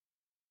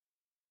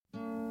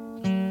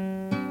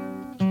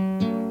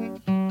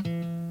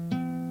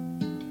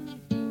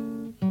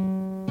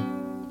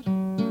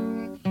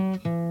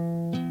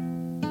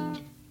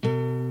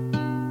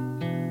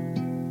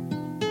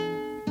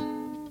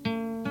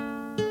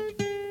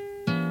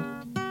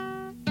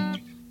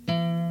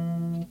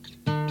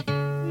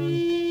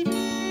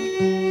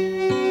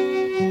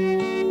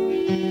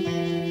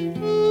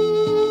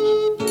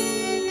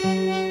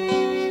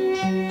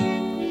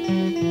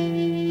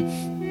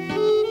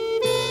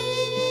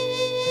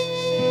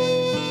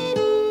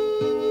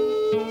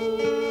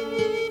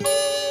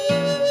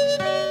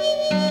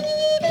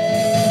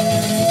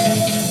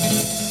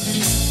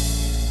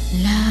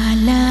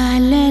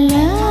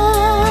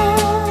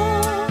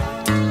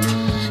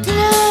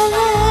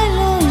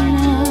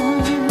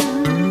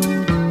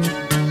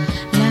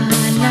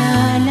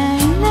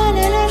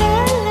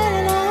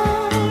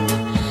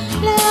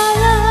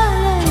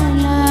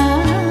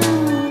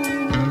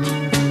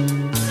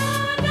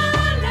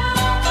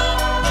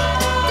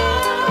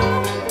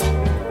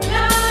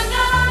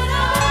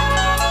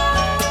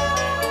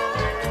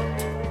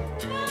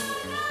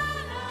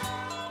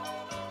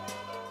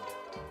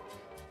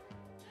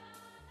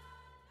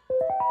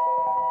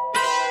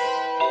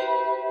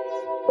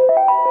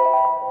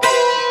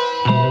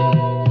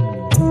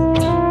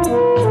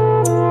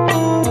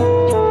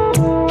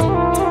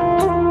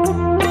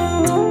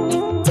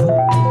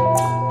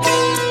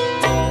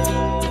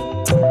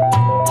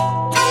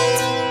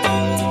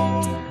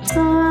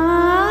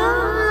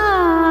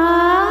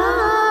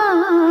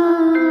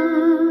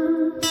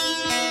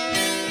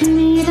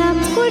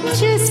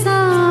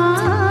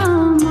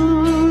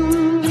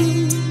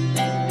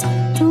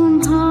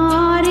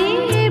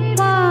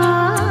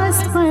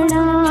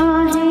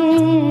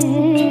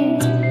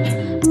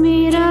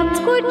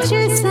कुछ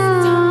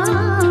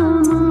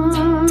सामान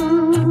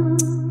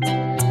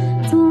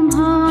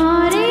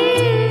तुम्हारे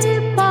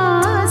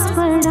पास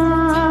पड़ा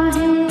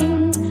है।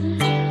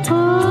 ओ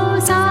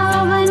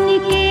सावन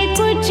के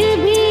कुछ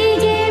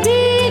भीगे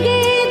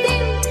भीगे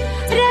दिन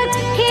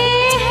रखे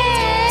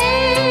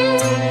हैं,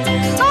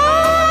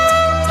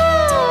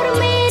 और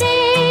मेरे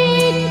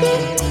एक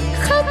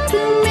खत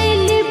में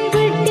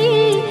लिपटी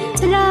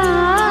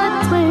रात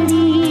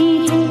पड़ी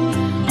है।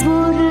 वो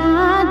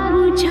रात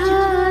बुझा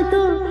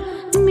दो,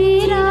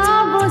 मेरा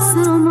वो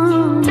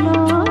सामान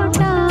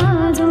लौटा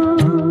दो।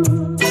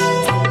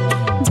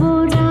 वो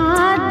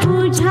रात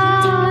बुझा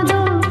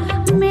दो,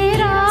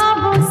 मेरा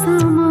वो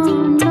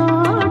सामान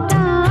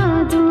लौटा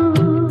दो।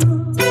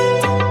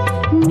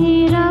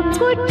 मेरा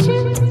कुछ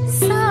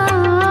सामान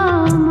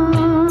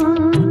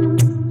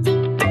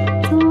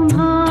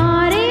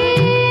तुम्हारे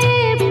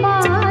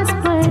पास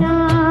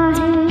पड़ा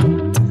है।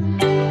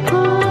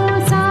 ओ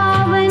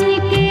सावन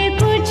के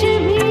कुछ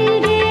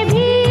भीगे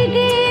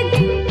भीगे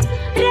दिन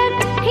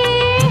रखे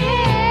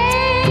हैं,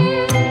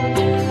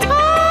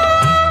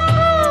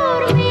 और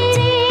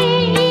मेरे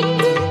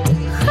एक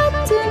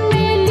खत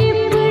में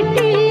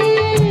लिपटी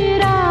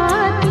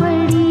रात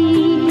पड़ी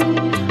है।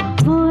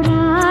 वो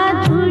रात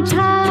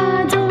बुझा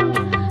दो,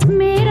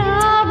 मेरा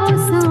वो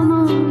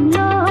सामान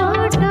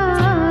लौटा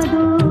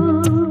दो।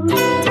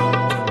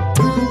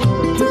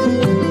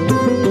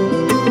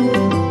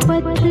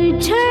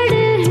 पतझड़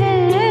है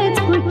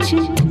कुछ,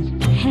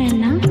 है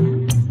ना?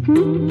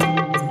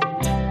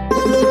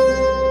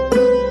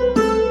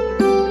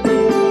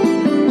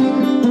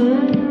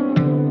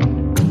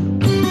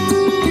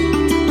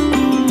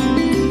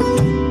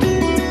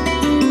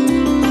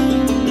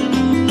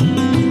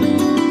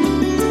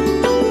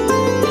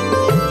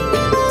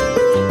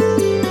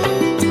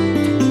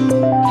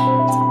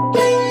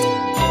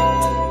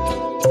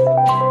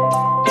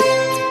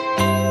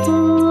 ओ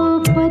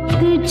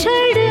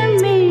पतझड़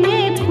में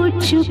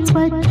कुछ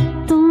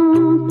पत्तों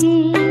के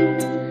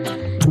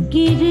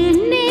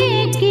गिरने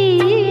की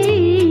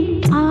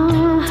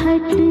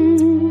आहट,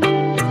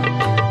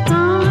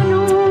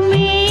 कानों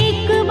में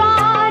एक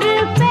बार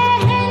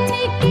पहन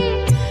के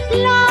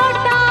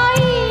लौट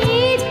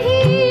आई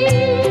थी।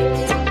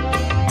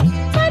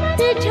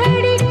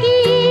 पतझड़ की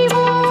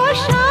वो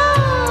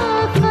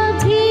शाख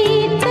अभी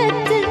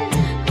तक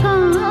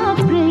कांप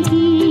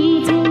रही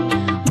है।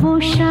 वो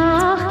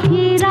शाख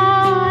गिरा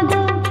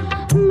दो,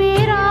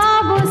 मेरा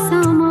वो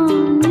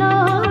सामान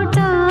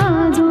लौटा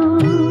दो।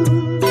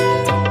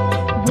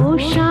 वो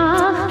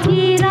शाख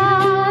गिरा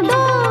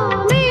दो,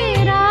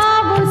 मेरा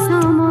वो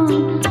सामान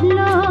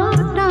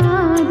लौटा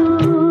दो।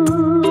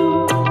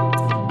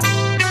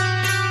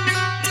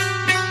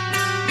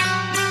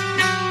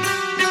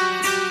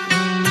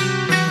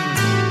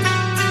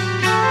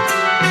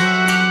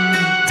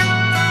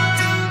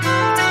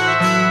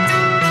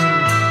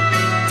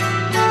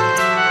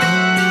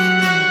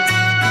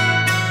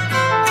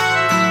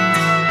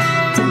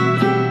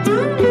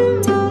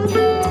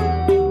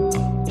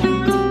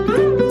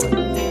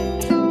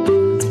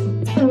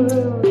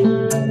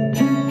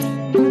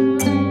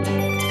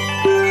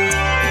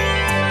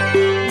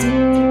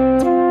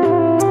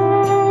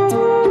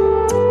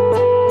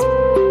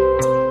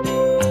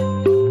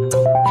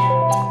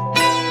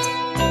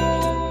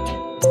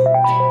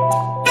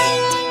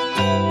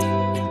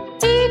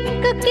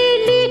 एक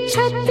अकेली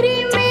छतरी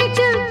में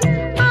जब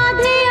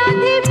आधे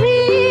आधे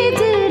भीग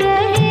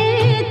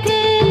रहे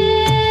थे,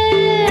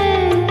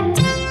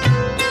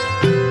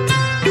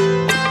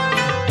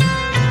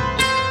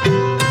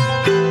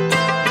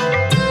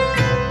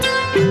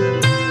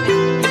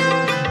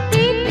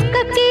 एक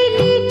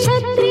अकेली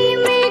छतरी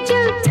में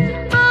जब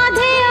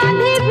आधे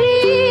आधे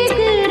भीग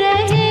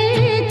रहे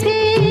थे,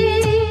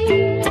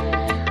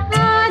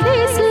 आधे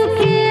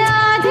सूखे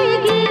आधे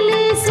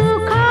गीले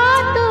सूखा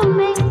तो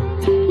मैं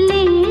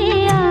ले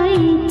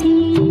आई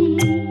थी।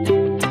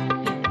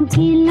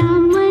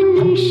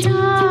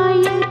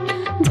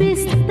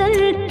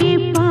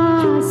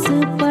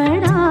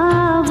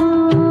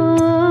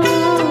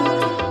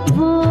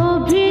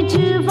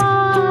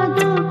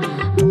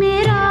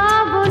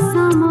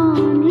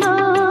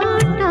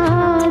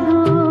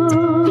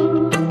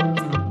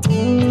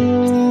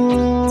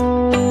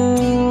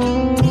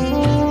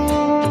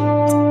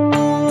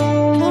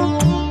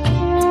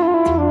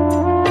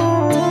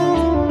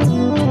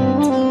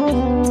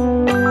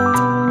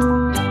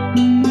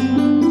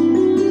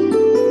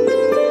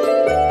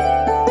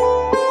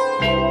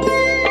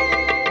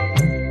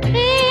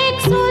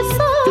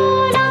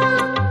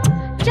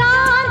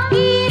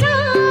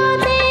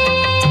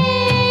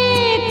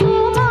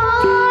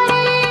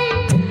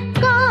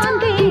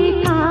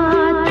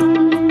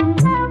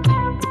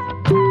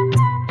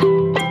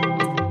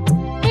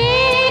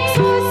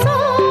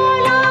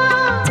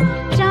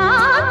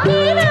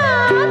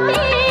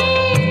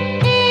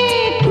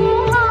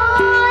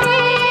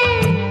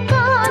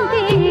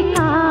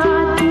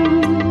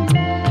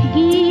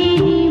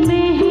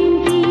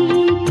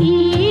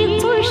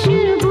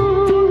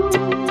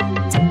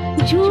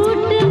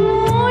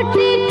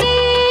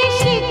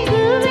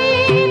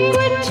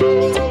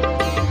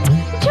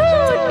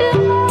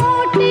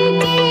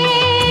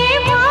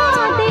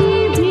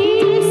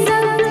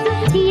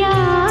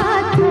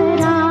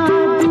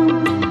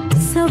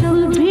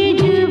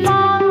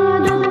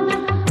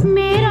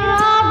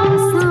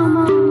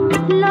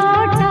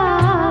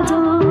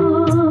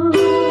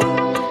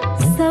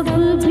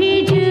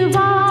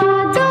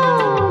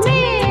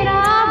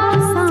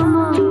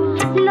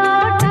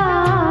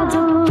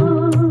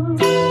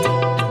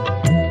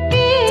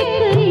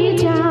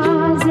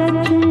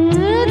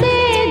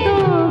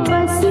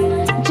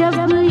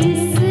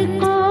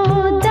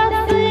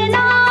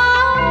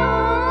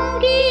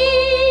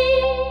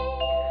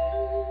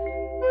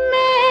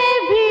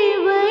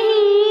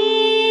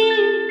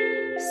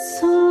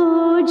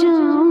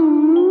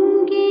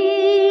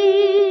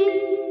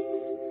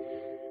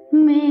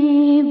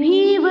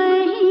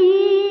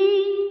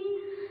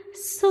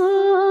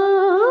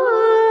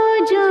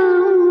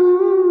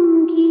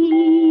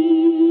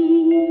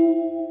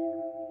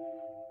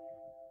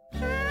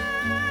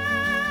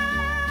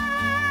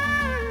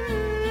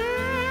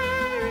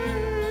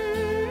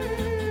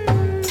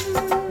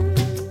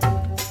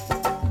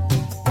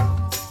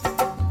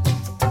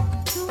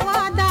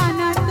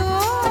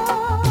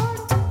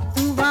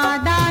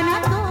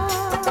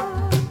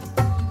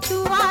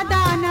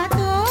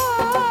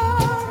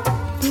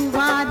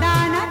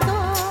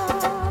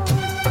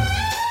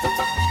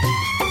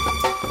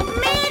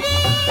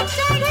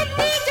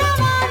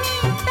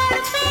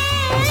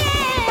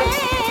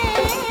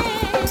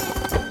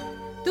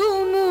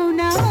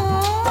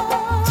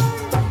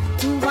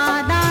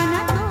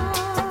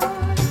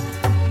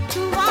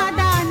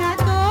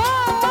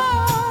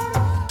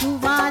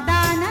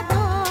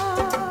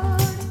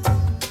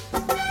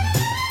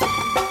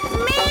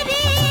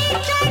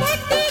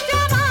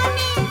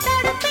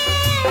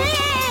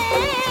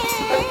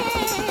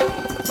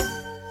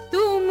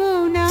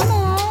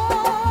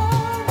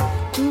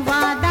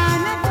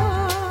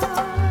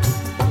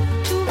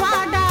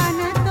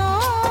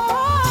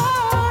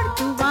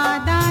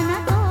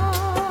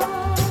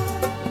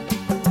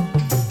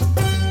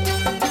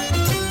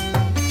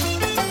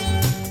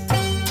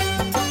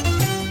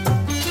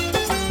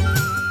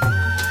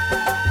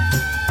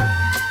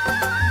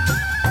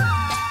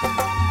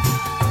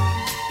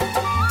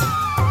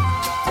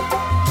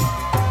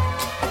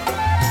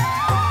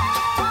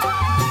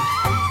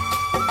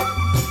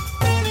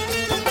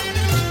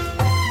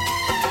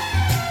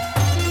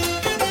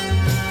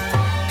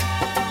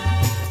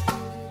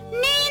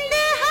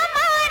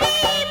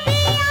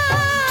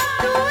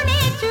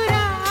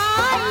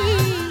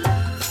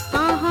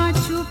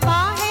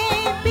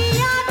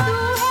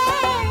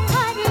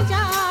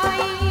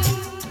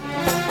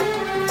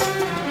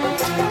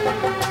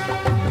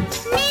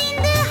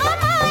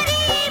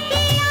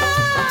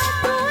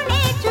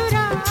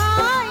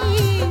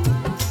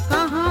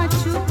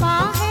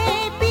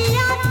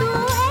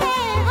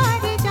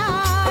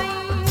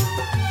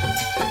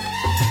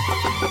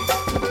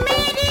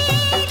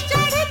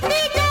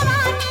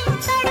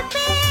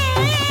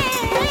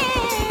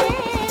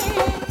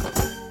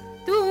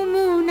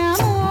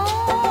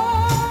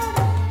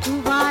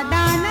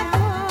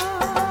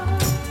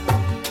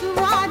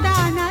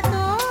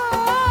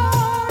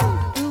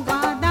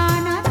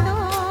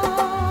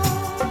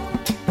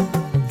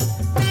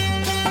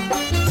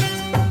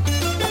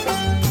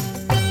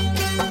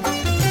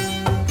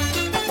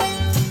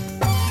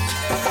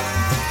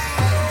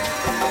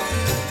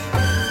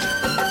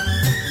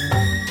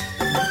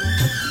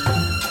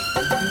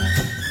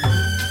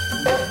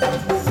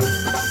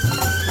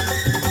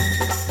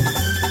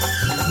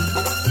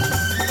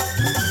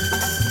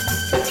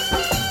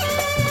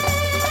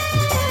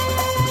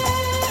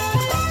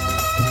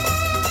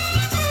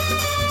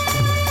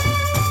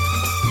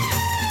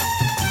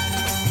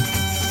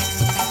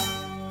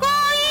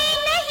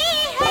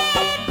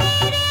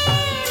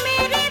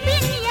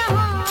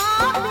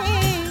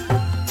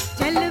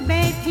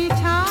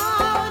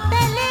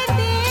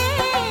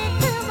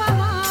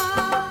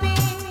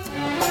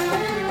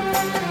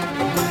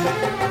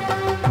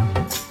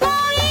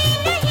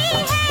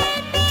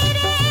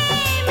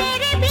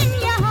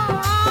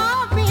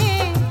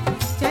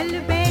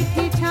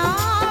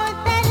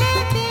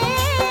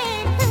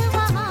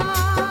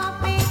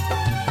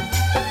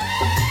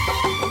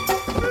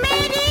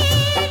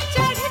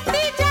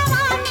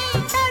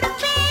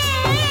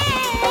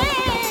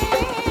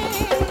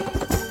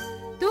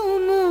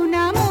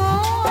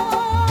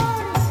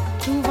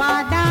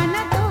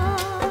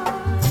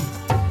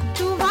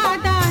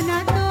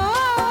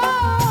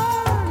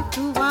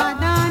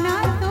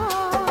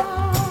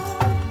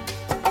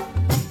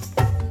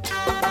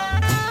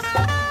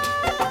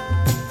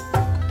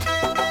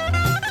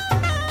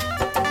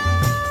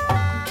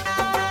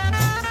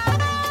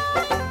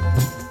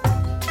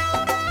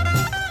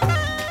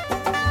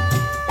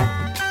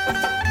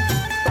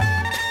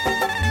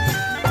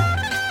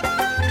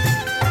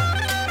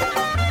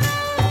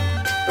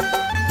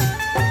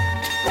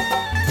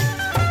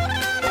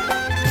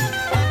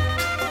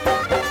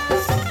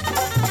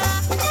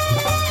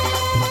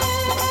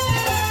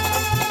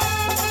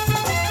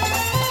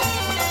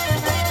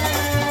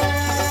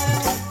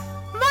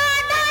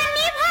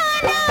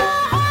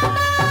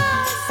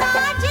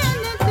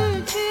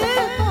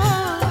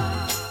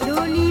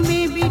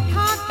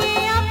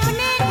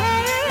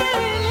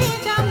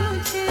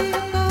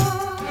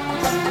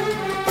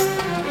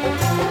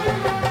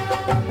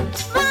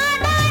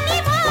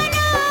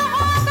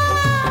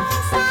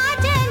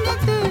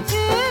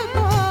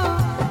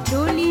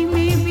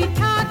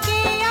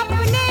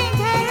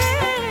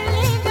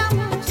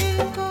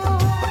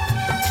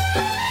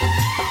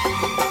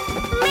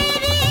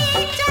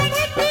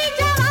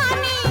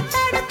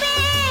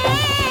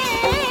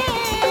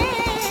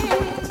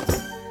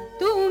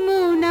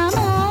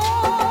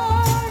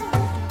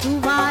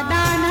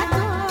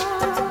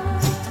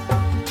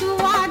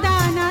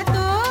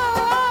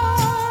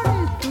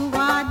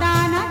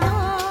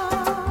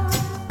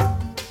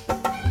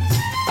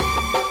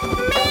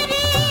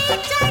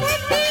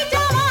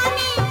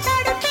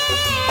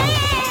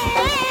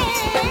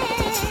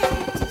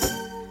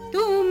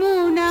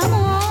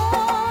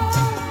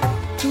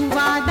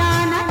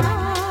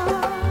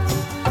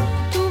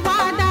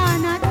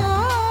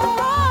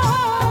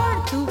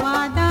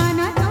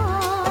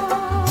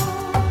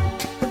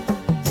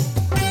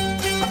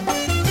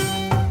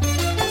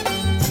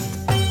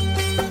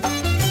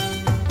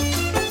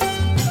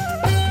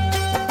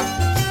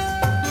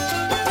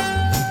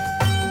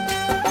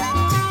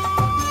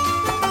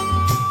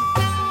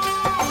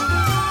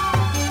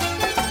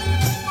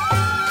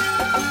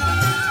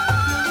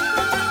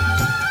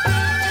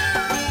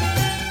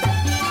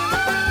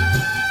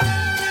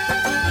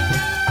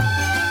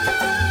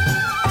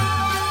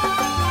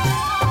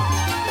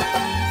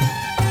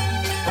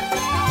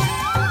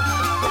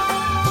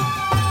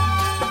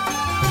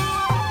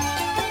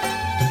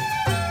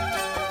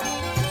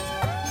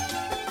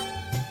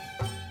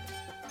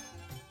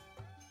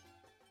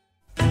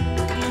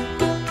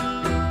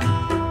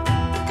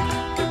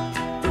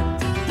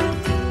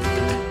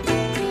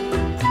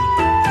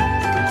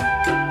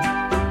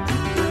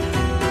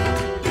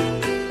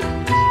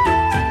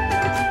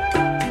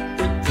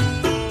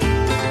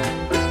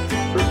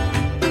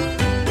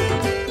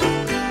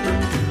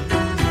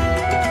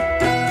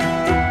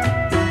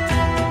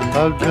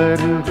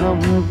 अगर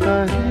हम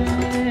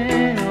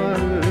कहें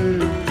और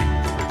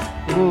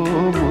वो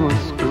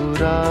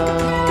मुस्कुरा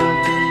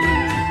दे,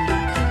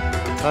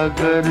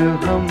 अगर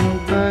हम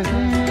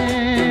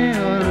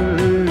कहें और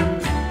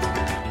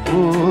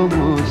वो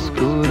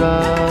मुस्कुरा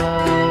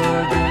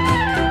दे,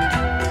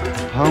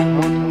 हम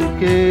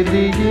उनके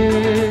लिए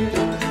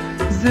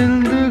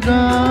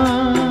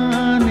जिंदगानी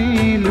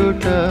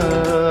लुटा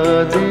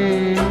दे।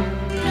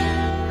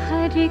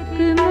 हर एक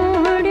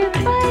मोड़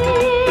पर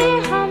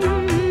हम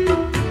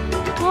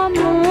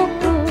गमों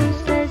को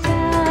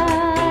सजा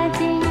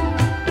दें,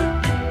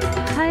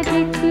 हर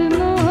एक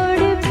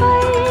मोड़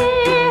पर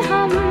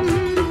हम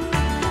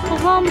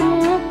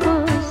गमों को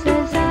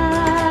सजा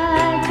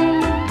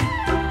दें।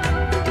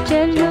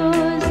 चलो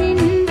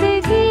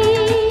जिंदगी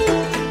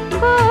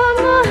को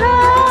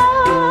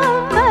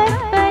मोहब्बत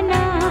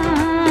बना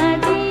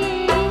दें,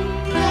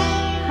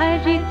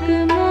 हर एक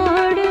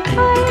मोड़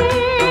पर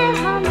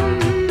हम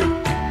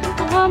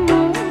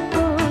गमों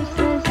को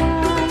सजा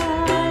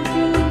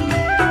दें।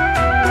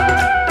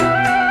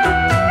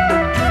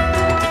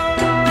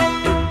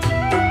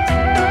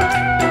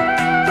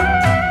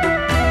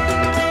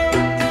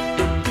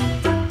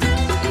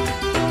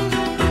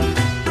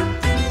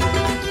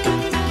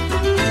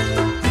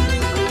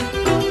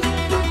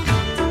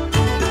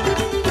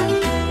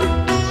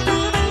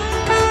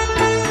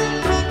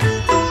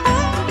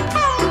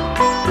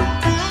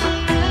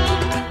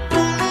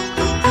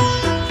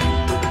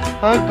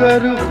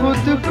 अगर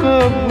खुद को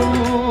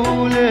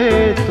भूले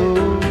तो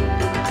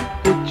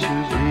कुछ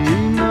भी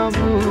न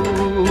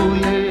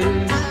भूले,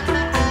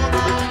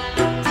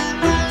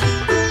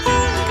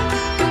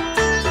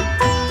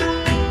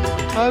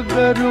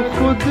 अगर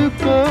खुद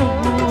को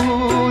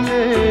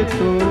भूले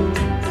तो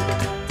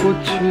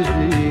कुछ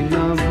भी न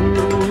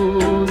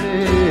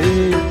भूले,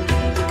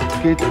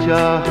 कि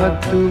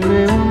चाहत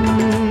में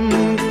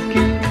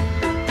उनकी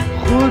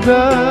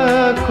खुदा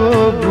को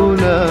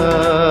भुला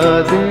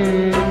दे।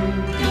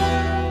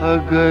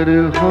 अगर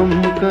हम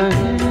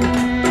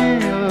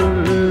कहें और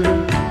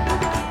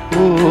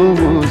वो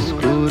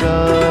मुस्कुरा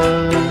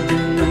दे।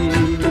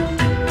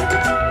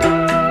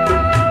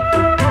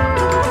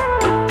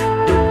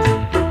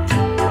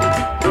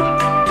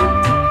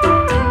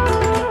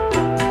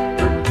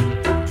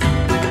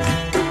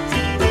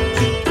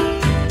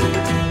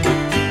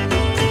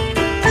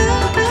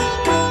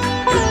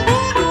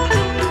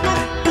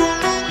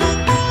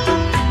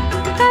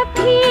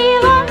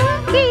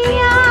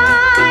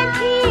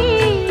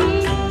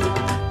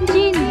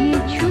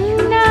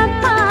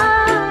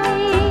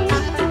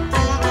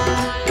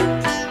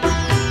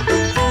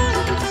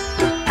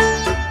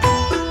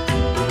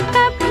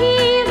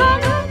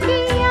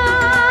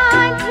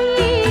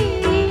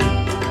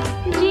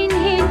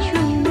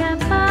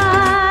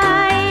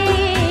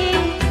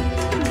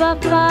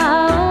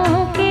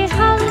 वफाओं के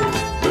हम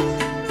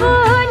वो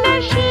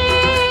नशे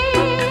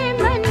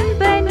मन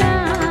बना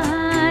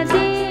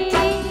दे,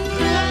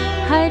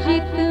 हर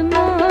एक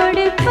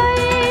मोड़ पर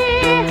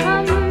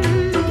हम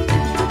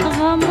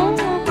गमों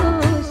को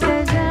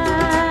सजा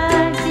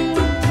दे।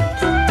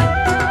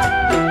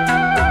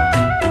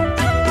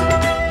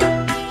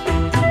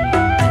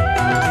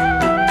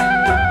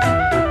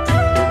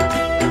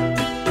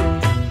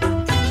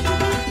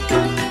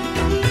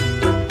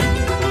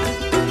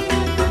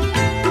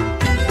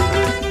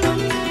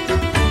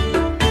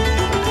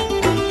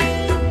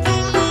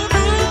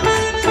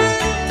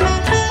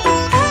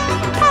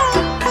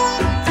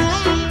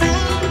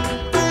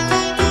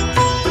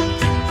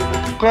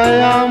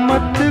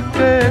 क़यामत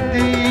के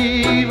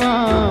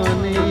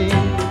दीवाने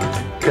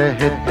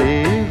कहते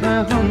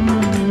हैं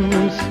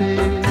हमसे,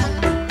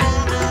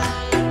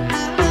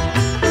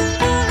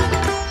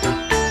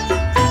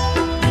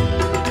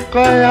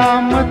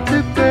 क़यामत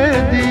के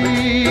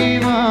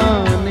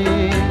दीवाने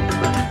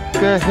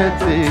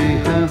कहते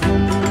हैं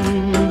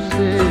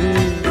हमसे,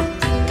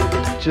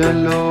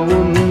 चलो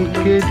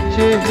उनके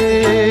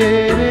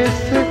चेहरे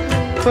से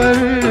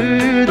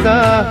पर्दा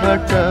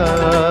हटा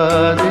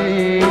दें।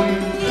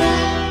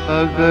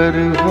 अगर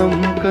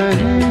हम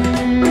कहें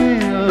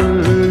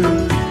और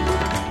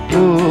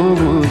वो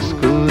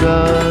मुस्कुरा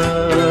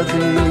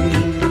दे।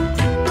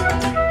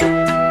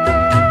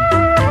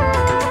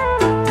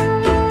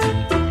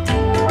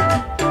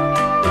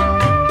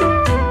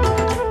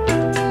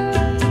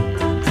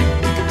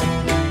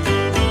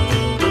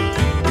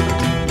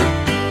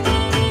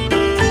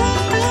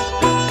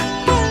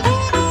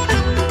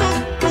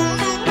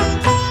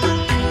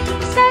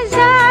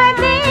 सजा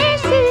दे,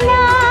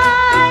 सिला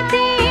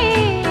दे,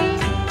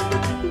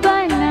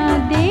 बना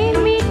दे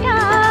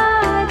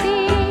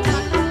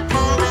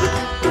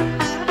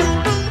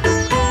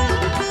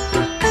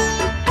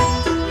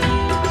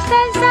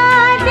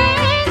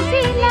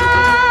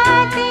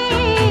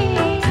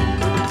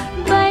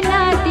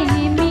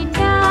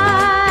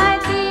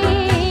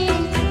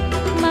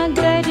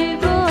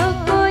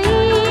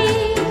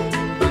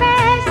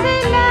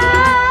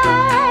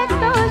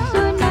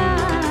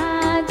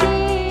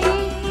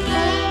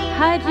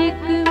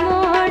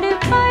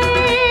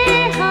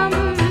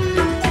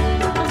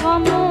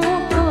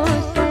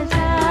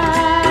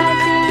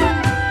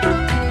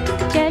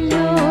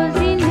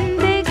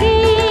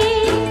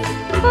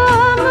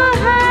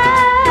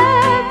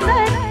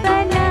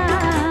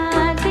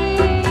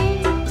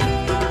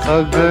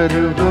अगर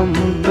हम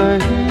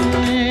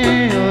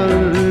कहें और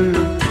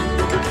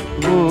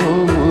वो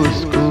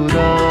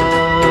मुस्कुरा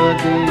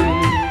दे,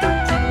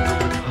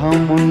 हम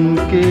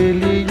उनके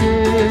लिए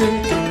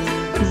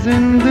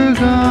जिंदगानी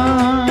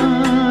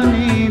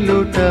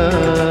लुटा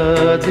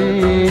दे।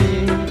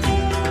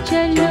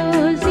 चलो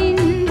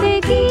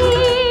जिंदगी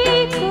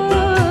को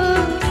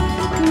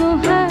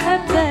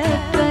मोहब्बत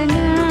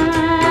बना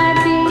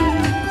दे।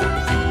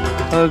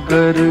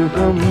 अगर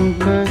हम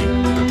कहें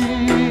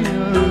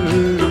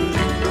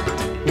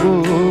वो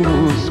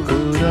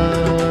मुस्कुरा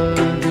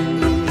दे।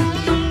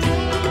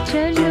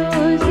 चलो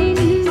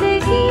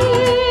जिंदगी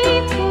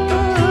को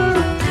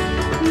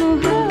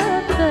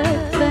मोहब्बत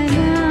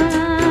बना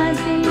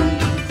दे।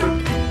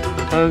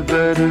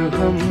 अगर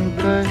हम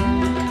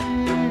कहें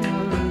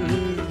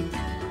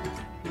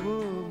वो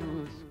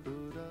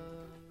मुस्कुरा।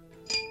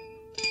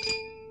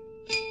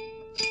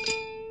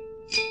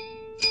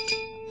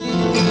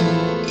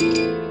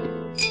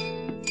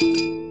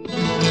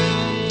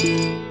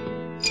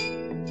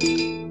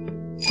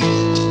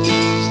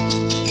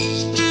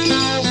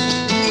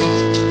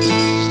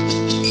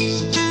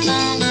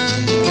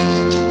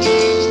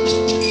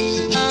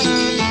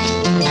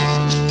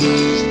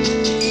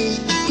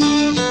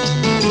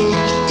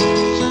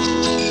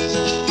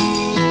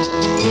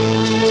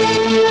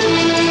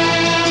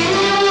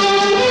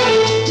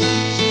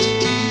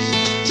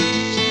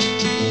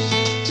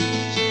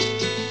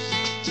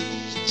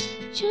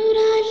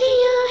 चुरा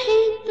लिया है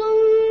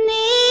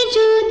तुमने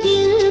जो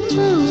दिल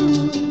को,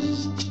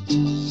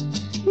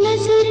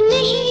 नजर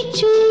नहीं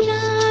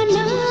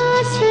चुराना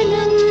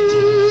सनम।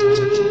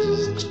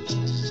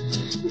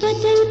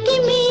 बदल के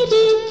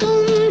मेरी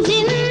तुम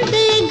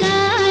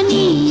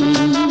जिंदगानी,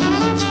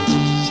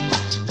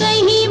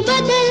 कहीं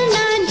बदल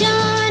ना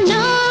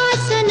जाना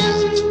सनम।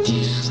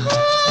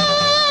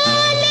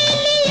 हाँ, ले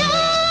लिया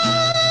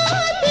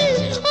दिल,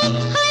 ओ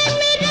हाय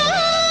मेरा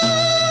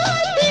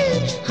दिल,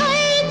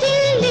 हाय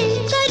दिल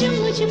लेकर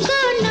मुझको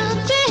ना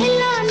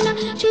कहलाना।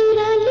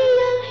 चुरा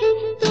लिया है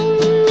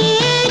तुमने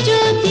जो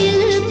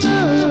दिल को,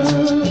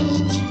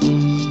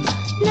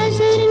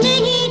 नजर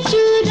नहीं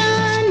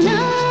चुराना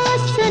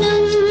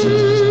सनम।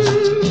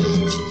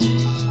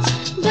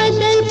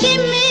 बदल के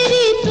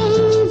मेरी तुम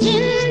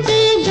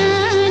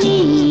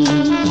जिंदगानी,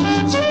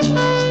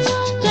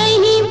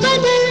 कहीं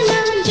बदल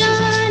ना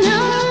जाना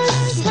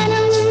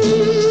सनम।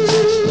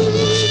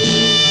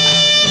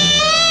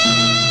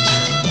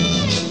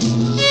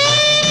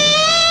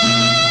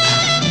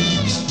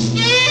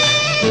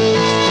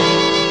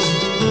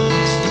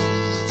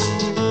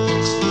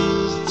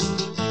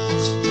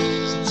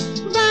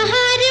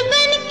 बाहर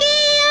बन के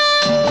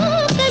आऊं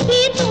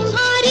कभी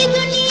तुम्हारी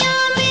दुनिया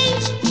में,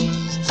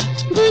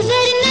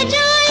 गुजर न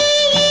जाए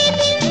ये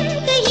दिन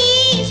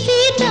कहीं सी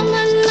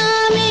तमन्ना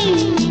में।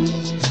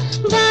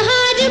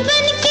 बाहर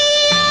बन के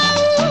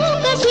आऊं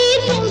कभी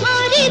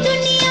तुम्हारी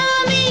दुनिया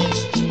में,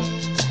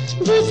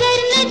 गुजर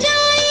न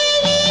जाए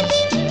ये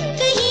दिन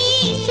कहीं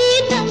सी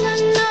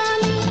तमन्ना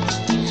में।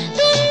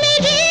 तुम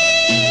मेरे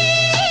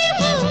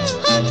हो,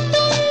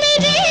 तुम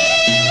मेरे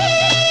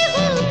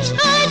हो,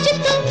 आज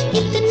तुम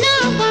इतना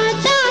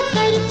वादा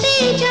करते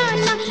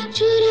जाना।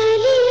 चुरा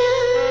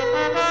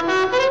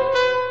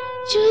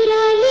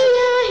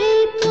लिया है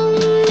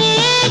तुमने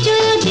जो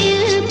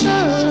दिल को,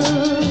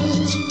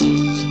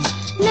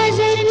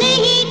 नजर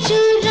नहीं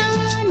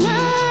चुराना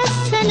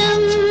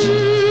सनम।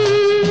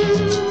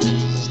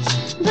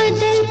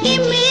 बदल के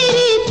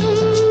मेरी तुम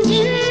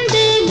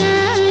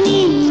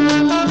जिंदगानी,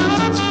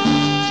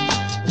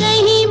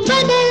 कहीं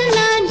बदल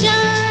ना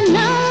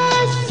जाना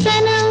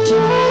सनम।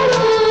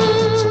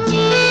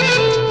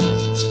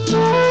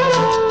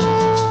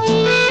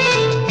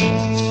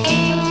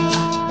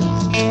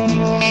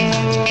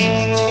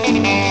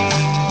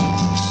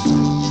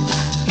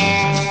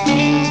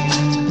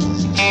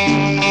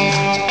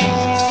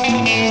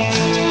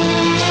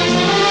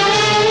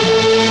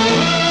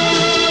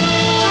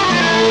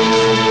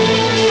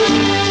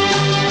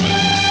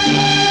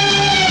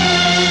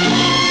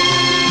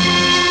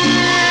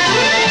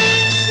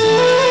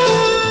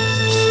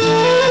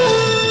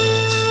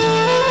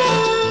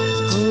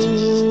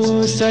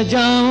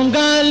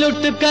 सजाऊंगा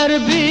लुट कर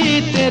भी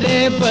तेरे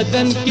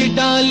बदन की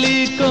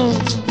डाली को,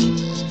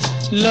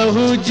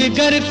 लहू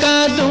जिगर का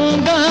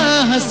दूंगा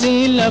हंसी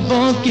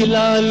लबों की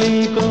लाली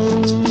को।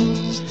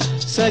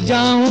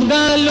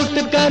 सजाऊंगा लुट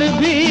कर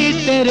भी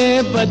तेरे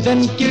बदन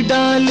की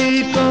डाली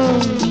को,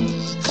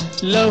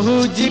 लहू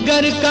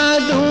जिगर का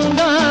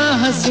दूंगा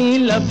हंसी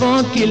लबों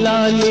की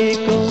लाली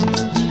को।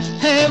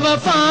 है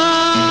वफा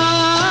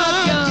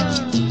क्या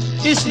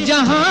इस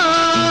जहां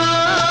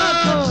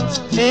को,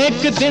 एक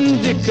दिन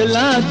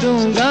दिखला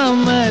दूंगा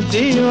मैं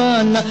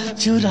दीवाना।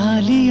 चुरा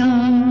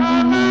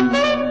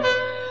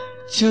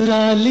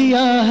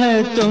लिया है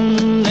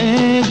तुमने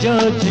जो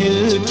दिल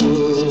को,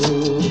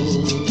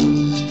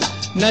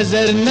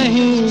 नजर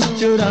नहीं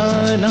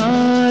चुराना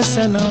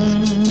सनम।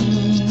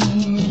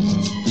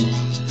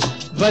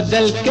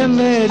 बदल के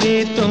मेरी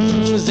तुम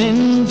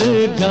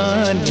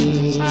जिंदगानी,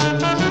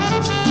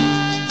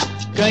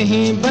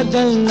 कहीं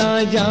बदल ना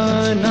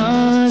जाना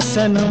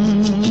सनम।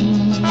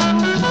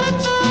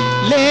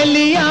 ले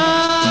लिया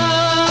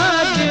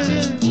दिल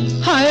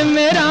हाय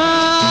मेरा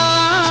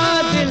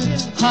दिल,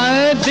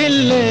 हाय दिल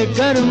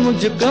लेकर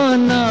मुझको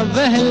ना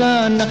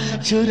बहलाना,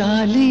 चुरा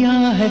लिया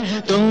है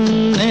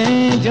तुमने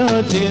जो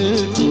दिल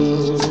को,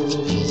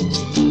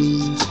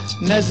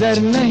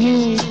 नजर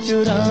नहीं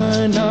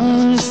चुराना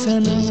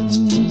सनम।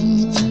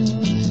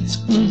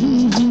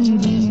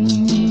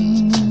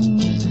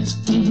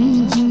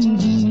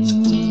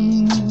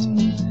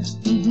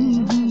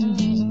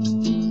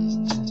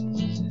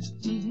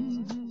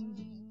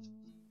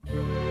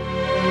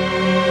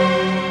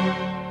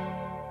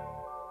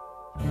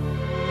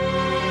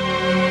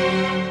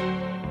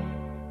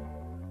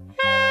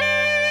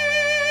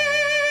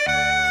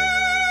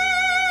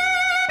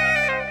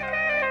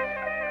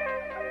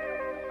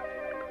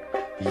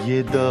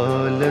 ये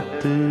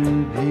दौलत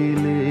भी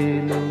ले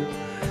लो,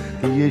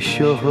 ये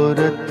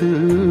शोहरत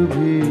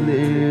भी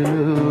ले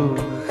लो,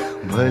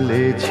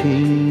 भले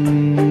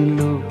छीन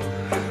लो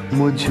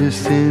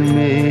मुझसे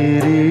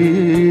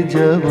मेरी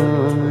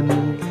जवानी,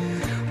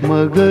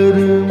 मगर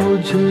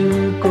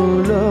मुझको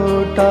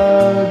लौटा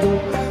दो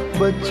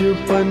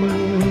बचपन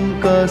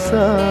का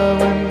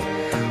सावन,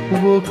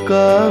 वो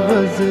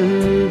कागज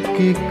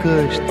की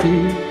कश्ती,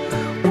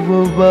 वो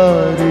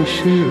बारिश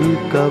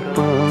का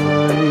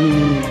पानी,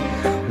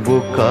 वो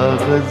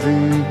कागज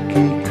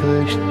की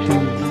कश्ती,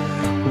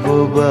 वो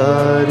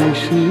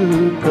बारिश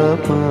का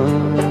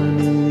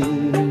पानी।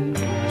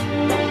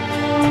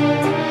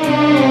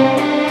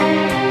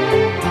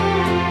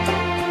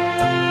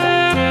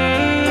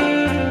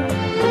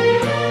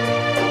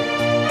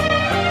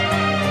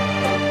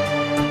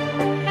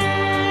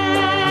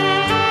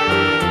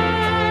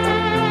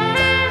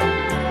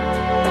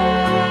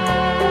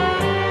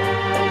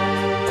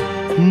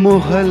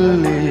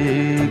 मोहल्ले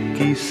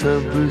की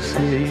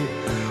सबसे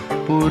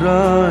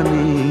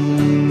पुरानी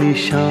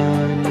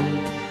निशानी,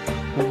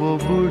 वो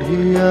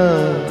बुढ़िया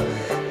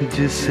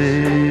जिसे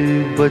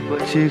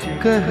बच्चे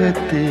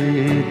कहते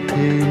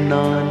थे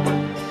नानी,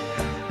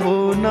 वो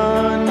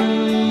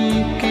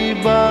नानी की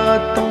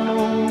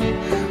बातों में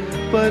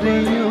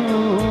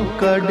परियों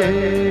का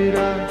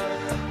डेरा,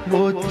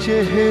 वो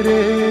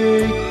चेहरे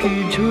की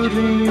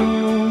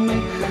झुर्रियों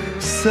में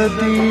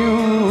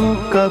सदियों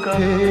का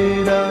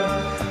फेरा,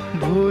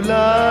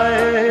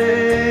 भुलाए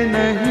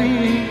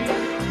नहीं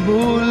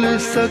भूल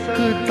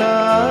सकता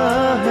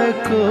है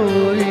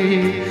कोई,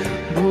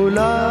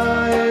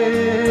 भुलाए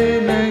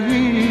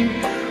नहीं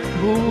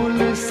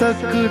भूल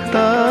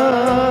सकता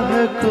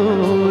है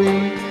कोई,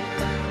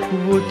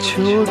 वो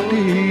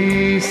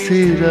छोटी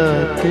सी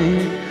रातें,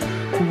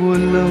 वो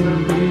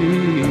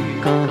लंबी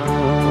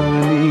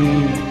कहानी,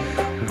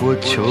 वो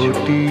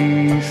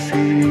छोटी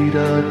सी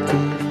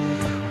रातें,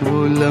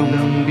 वो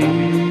लंबी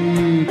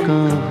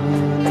कहानी।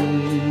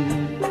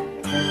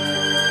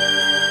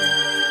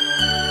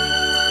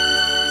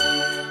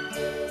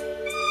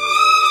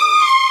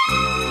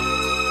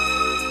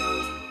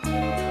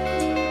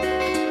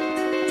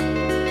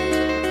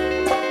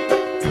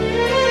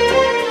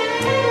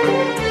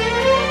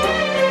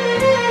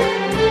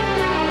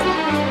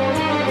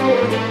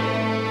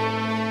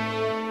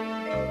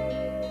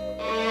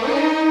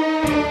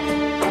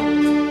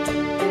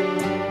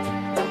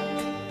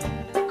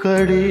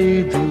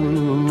 कड़ी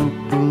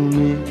धूप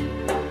में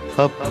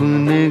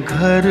अपने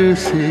घर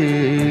से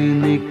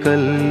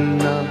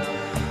निकलना,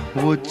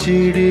 वो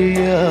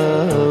चिड़िया,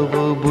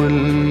 वो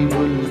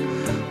बुलबुल,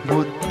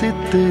 वो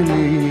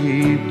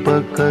तितली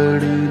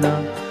पकड़ना,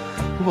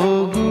 वो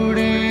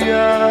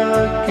गुड़िया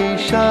की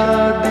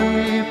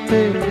शादी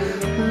पे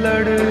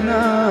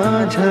लड़ना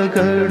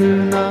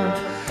झगड़ना,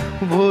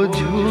 वो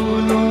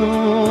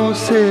झूलों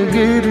से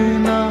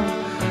गिरना,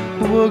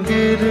 वो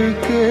गिर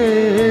के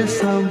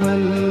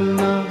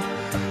संभलना,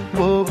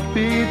 वो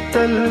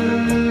पीतल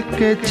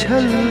के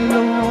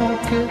छल्लों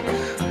के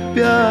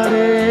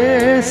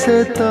प्यारे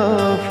से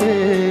तोहफे,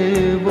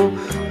 वो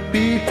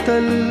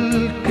पीतल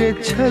के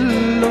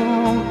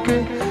छल्लों के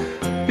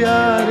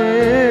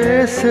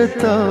प्यारे से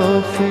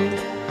तोहफे,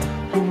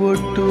 वो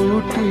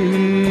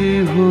टूटी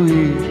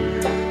हुई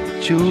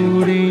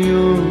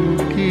चूड़ियों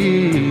की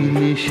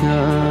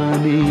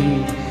निशानी,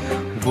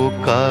 वो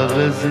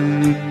कागज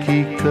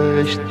की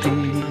कश्ती,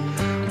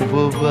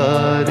 वो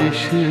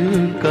बारिश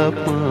का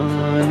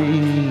पानी,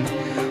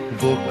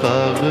 वो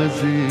कागज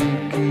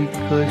की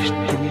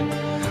कश्ती,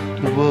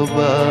 वो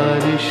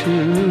बारिश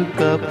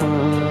का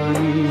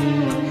पानी,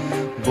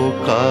 वो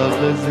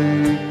कागज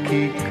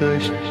की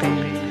कश्ती,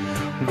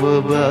 वो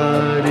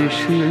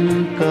बारिश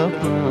का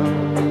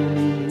पानी।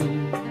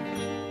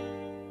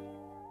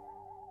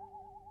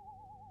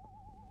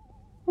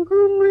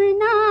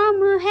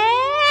 गुमनाम है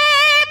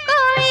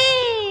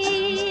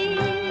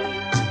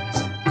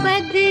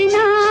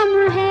बदनाम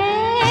है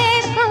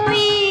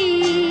कोई,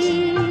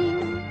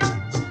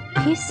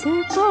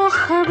 किसको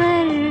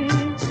खबर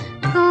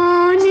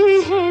कौन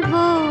है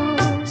वो,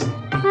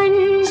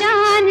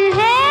 अनजान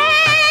है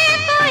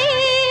कोई।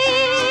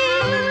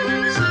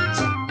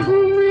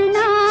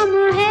 गुमनाम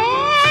है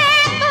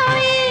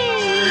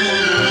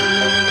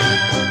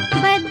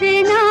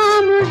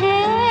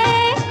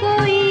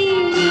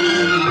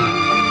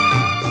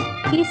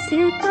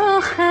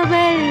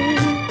खबर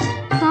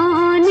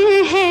कौन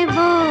है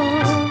वो,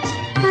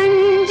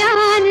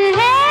 अनजान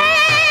है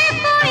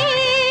कोई,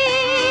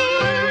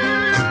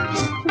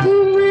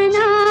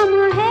 गुमनाम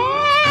है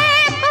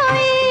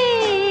कोई।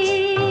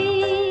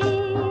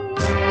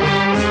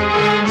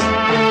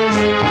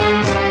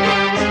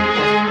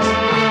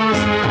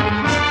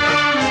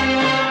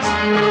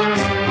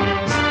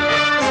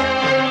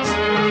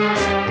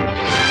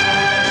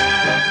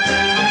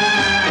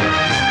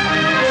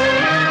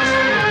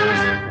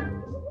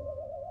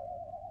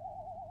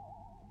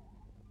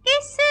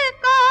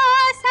 किसको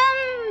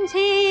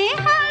समझे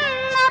हम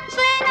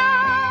अपना,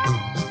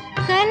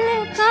 कल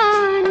का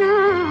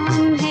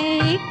नाम है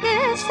एक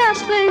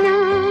सपना।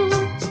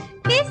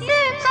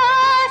 किसको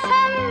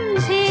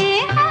समझे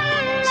हम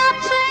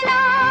अपना,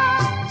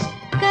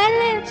 कल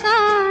का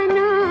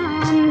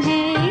नाम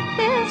है एक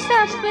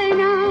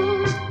सपना।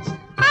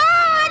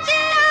 आज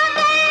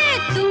अगर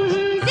तुम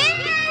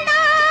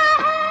जिंदा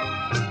हो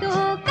तो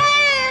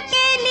कल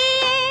के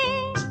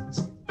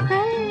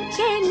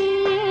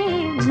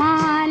लिए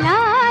माला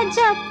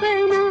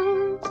जपना।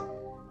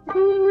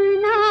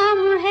 गुमनाम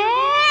है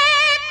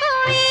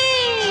कोई,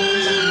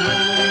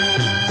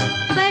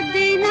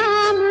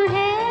 बदनाम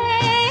है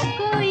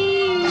कोई,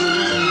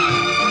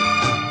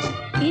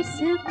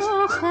 इसको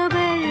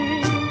खबर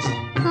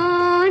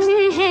कौन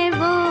है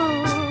वो,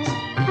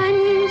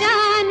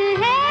 अनजान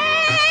है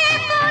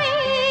कोई,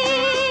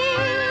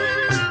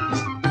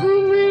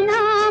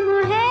 गुमनाम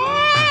है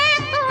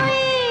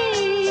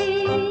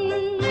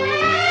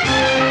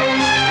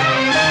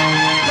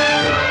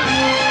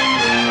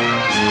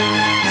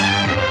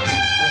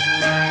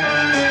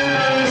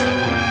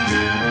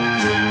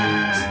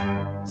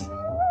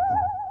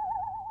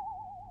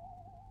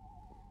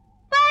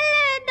पल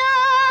दो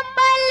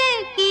पल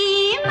की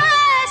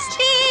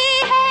मस्ती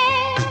है,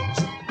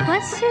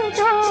 बस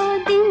 2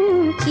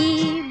 दिन की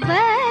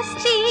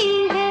बस्ती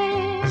है।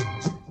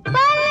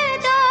 पल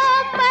दो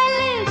पल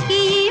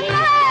की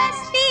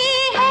मस्ती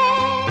है,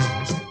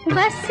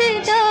 बस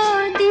 2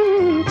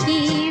 दिन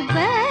की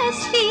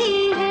बस्ती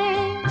है।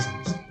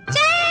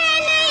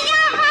 चैन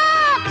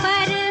यहाँ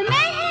पर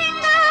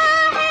महंगा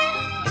है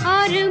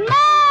और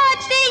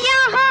मौत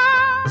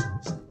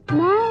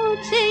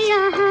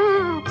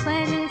यहाँ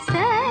पर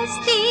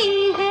सस्ती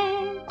है।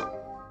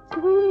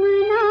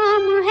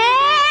 गुमनाम है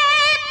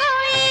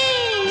कोई,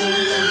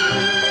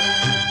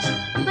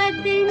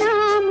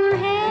 बदनाम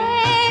है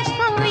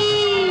कोई,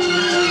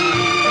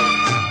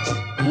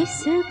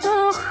 इसको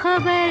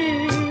खबर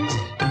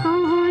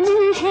कौन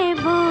है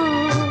वो,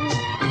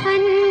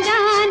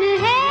 अनजान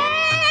है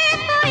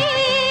कोई,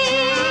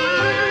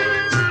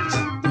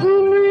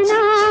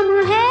 गुमनाम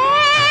है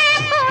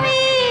कोई।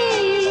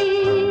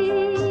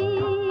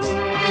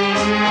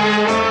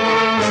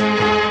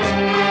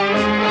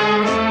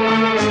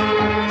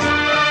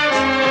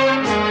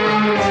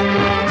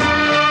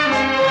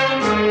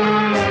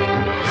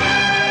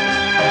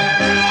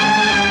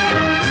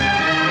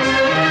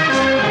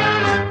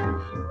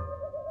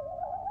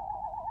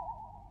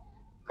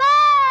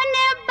 कौन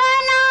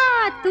बला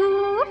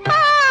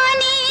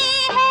तूफानी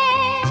है,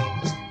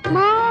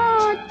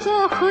 मौत को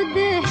खुद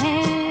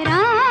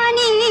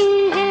हैरानी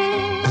है।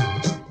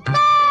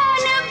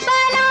 कौन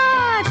बला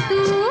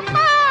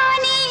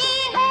तूफानी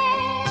है,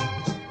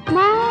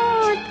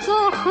 मौत को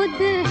खुद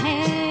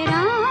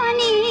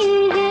हैरानी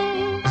है।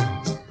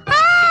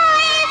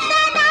 आए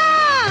सदा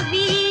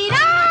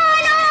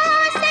वीरानों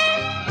से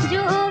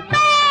जो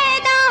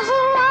पैदा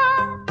हुआ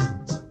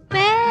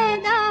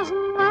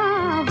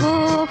वो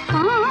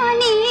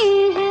फानी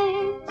है।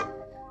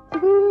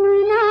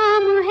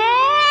 गुमनाम है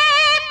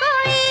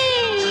कोई,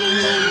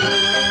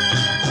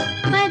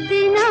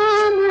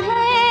 बदनाम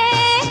है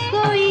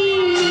कोई,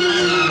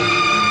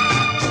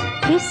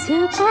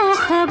 इसको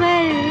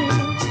खबर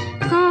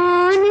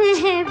कौन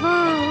है वो,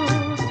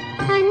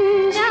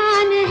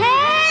 अनजान है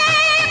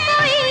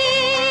कोई,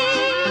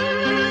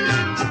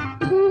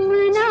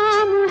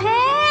 गुमनाम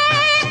है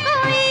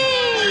कोई,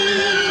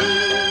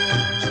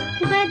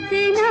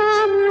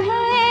 बदनाम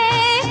है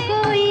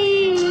कोई,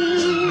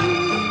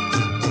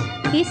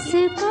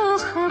 इसको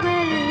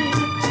खबर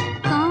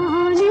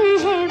कौन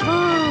है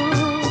वो,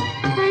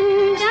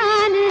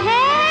 अनजान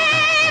है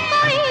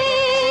कोई,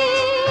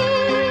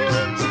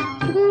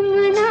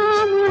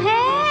 गुमनाम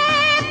है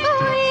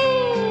कोई।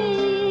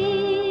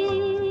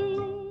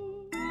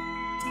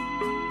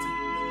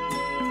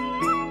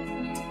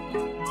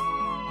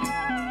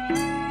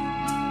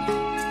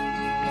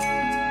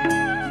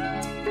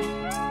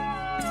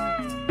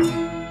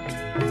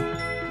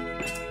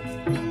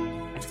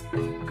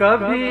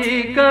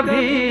 कभी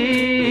कभी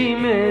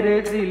मेरे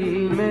दिल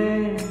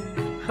में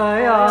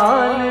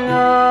ख्याल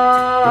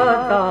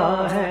आता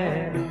है,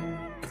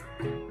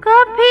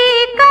 कभी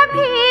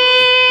कभी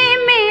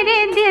मेरे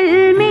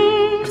दिल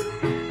में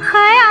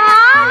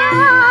ख्याल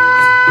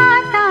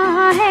आता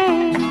है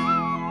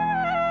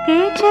कि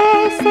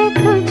जैसे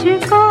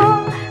तुझको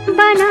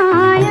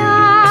बनाया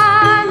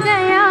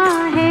गया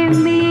है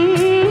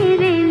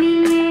मेरे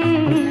लिए,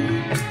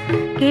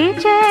 कि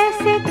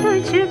जैसे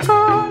तुझको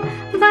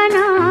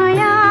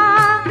बनाया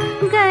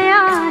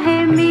गया है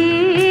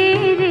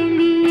मेरे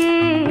लिए।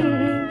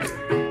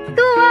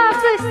 तू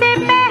अब से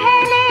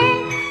पहले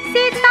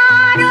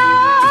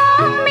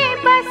सितारों में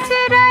बस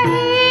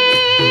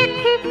रही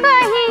थी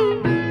कहीं,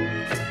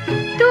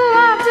 तू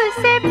अब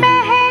से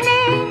पहले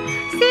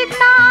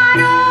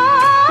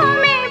सितारों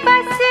में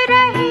बस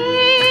रही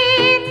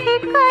थी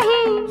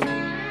कहीं।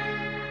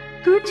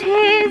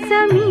 तुझे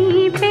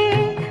ज़मीं पे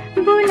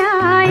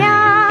बुलाया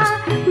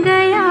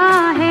गया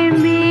है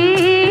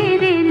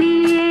मेरे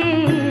लिए।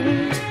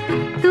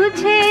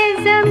 तुझे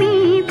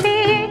ज़मीं पे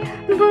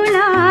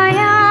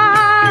बुलाया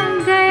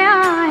गया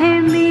है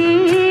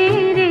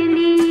मेरे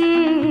लिए।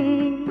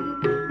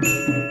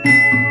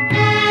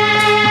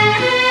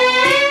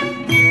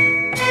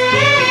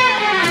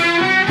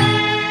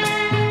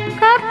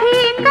 कभी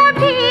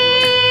कभी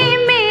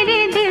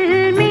मेरे दिल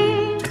में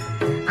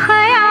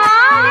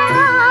ख़याल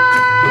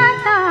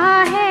आता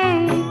है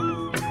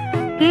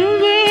कि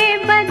ये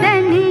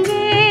बदन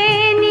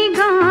ये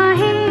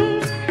निगाहें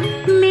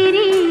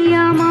मेरी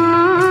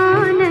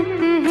अमानत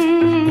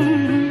हैं,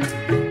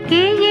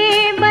 कि ये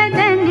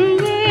बदन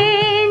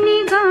ये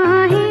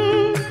निगाहें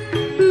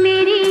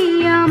मेरी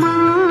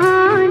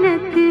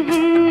अमानत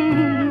हैं।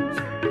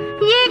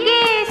 ये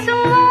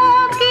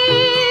गेसुओं की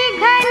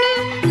घनी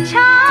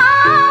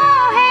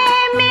छाँव है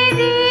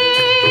मेरी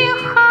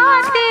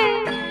खातिर,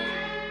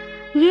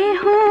 ये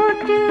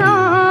होठ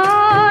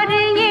और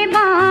ये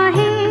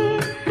बाहें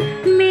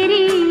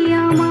मेरी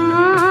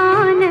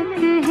अमानत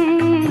हैं।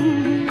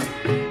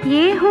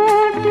 ये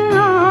होठ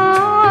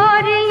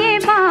और ये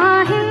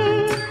बाहें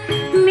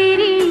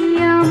मेरी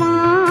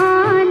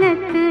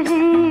अमानत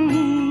हैं।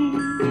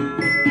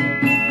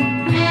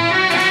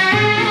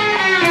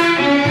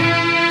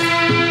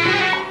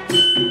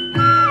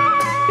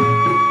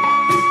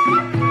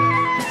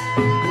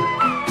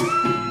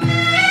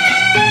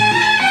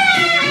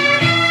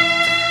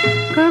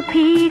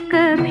 कभी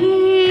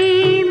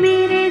कभी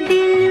मेरे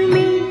दिल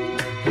में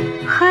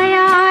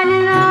ख़याल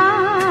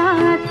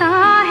आता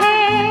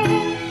है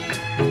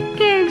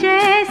कि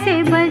जैसे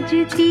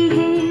बजती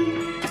है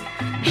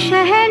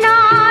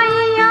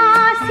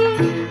शहनाइयाँ सी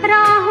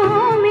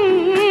राहों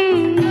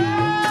में,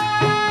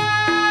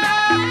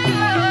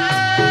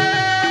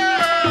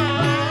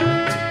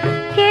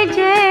 कि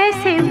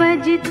जैसे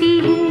बजती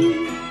है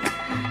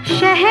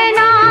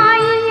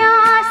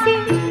शहनाइयाँ सी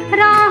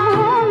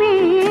राहों में।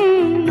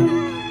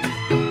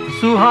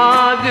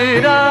 सुहाग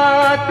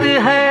रात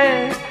है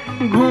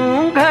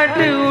घूंघट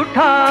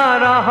उठा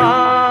रहा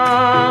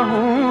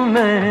हूँ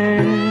मैं,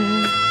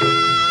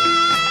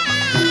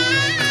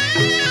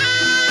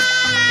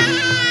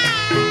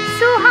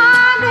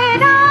 सुहाग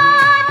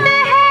रात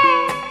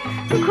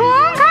है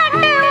घूंघट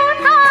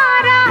उठा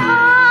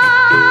रहा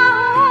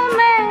हूँ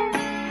मैं।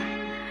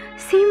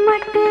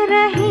 सिमट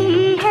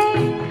रही है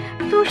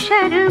तू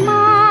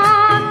शर्मा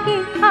के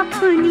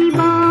अपनी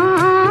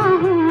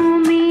बाहों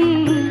में,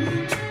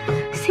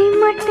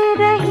 सिमट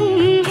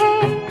रही है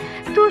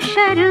तू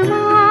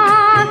शर्मा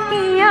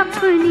के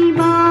अपनी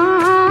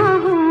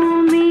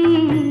बाहों में।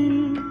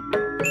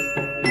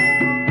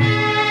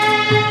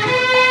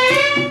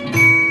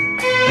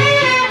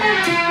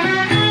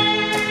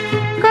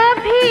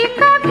 कभी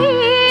कभी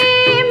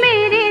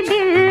मेरे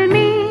दिल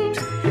में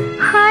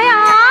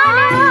ख़याल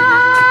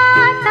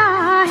आता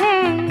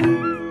है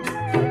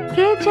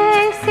कि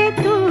जैसे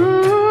तू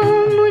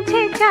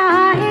मुझे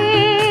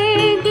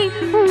चाहेगी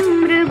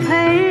उम्र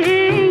भर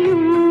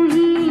यूं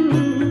ही,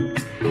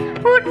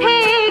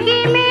 उठेगी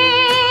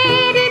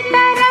मेरी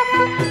तरफ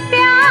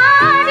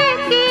प्यार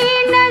की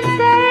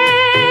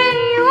नजर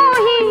यूं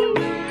ही।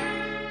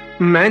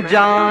 मैं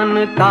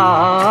जानता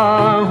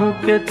हूँ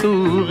कि तू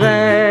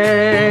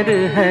गैर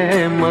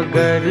है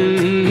मगर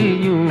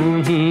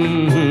यूं ही,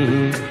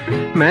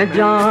 मैं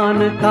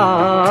जानता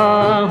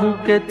हूँ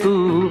कि तू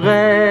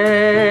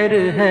गैर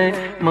है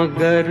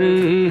मगर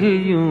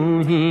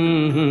यूं ही।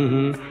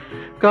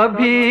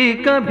 कभी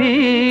कभी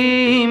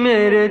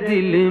मेरे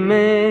दिल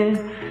में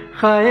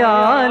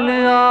ख़याल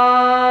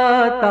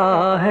आता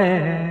है,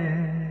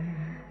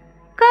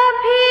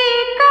 कभी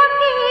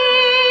कभी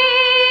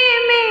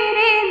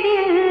मेरे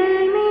दिल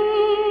में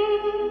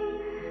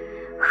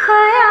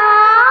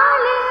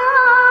ख़याल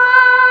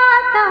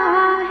आता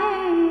है।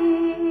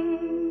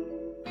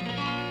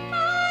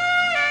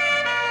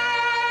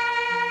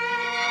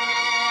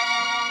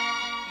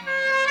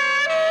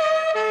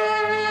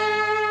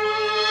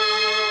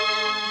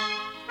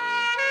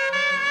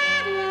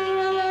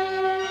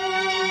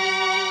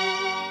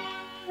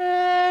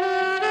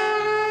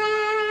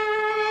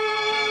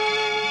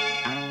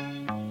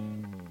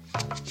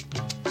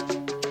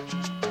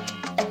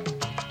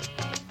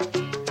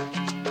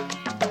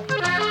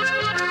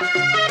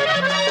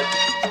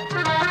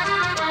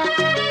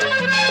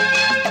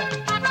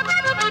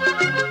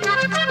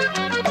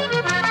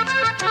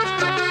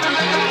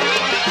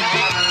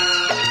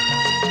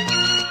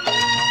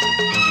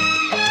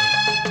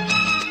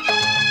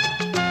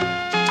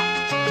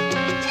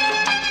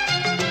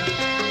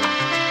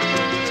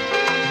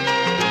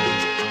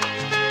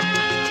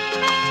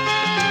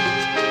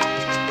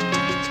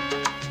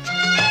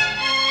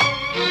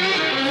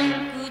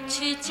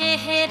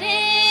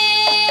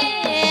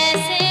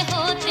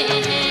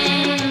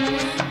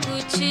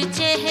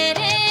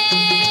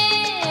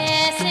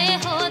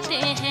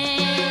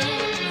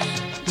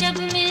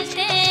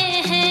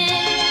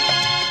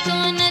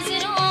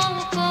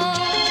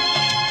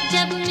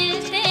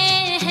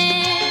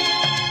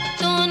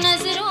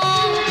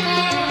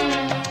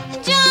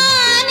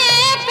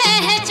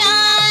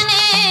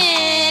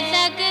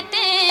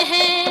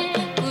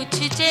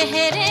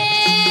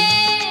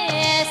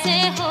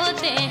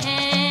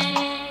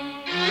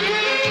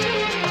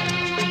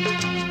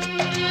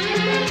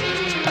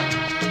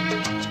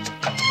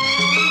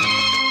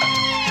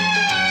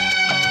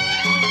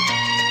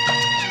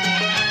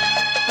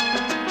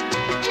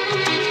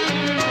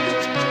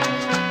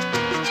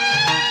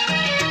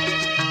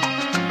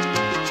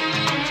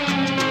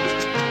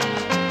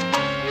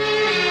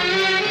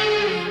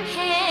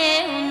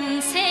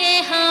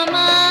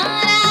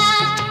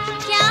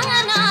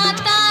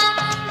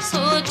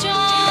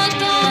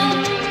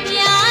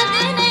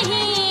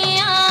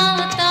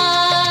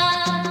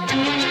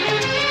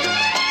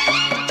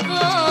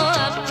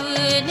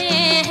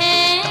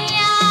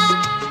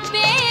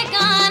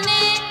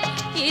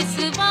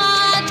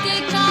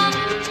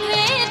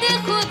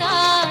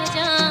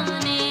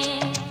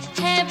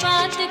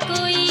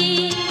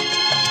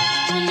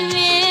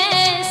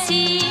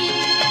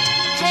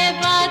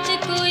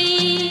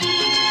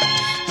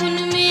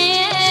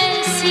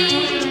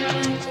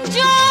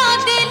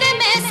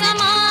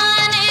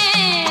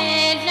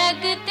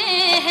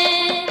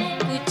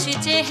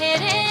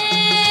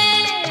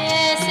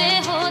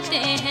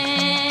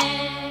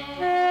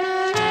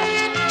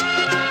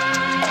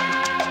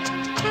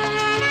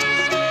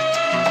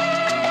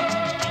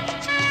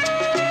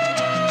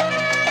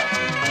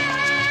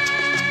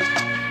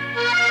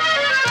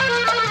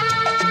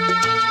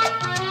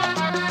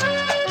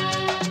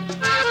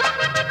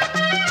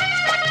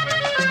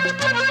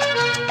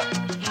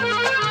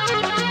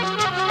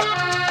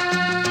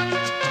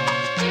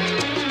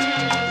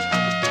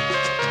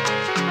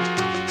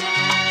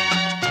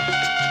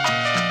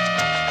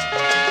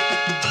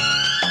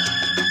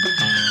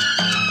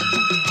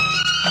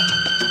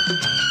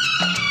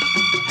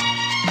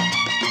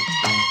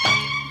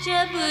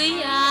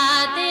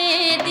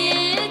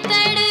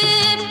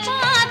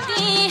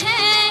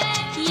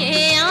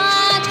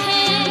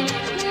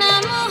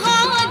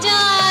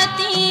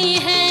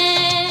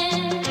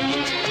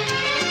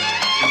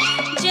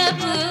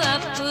 जब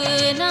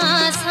अपना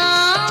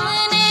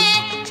सामने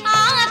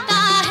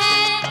आता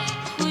है,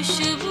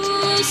 खुशबू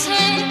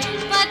से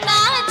पता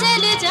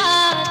चल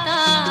जाता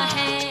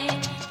है।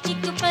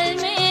 एक पल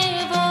में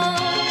वो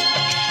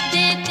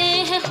देते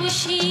हैं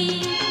खुशी,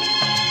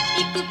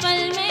 एक पल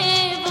में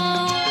वो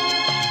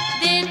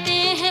देते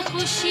हैं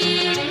खुशी,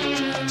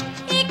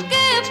 एक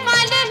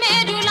पल में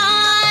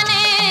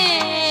रुलाने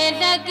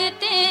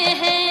लगते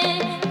हैं।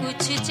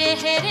 कुछ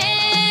चेहरे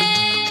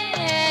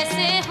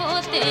ऐसे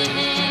होते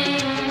हैं,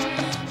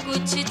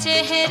 कुछ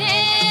चेहरे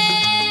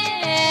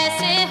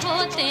ऐसे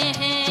होते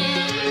हैं,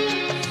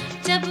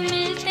 जब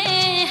मिलते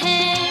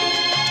हैं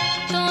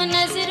तो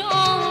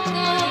नजरों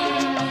को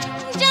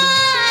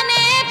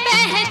जाने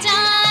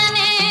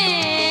पहचाने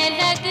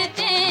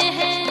लगते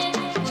हैं।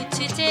 कुछ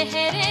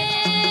चेहरे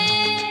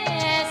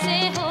ऐसे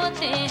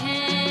होते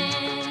हैं।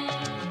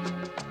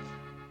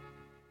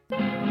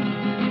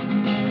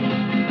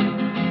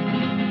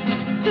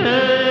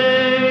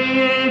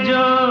 ये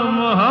जो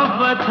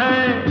मोहब्बत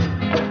है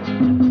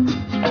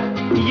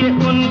ये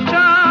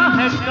उनका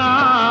है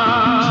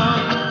काम,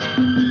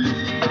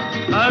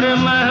 और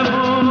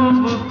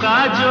महबूब का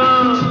जो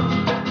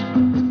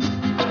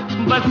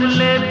बस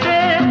लेते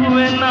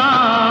हुए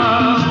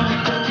नाम,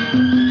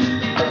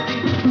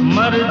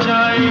 मर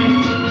जाए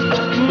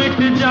मिट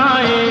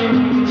जाए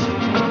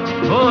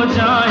हो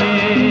जाए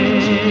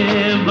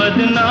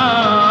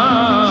बदनाम,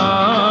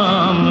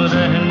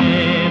 रहने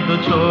दो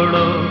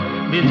छोड़ो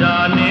भी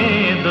जाने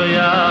दो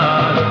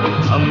यार,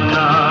 हम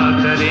ना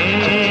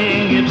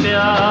करेंगे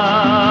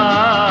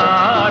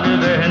प्यार।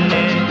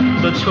 रहने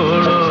दो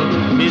छोड़ो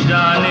भी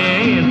जाने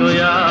दो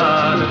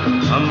यार,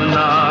 हम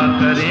ना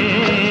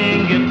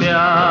करेंगे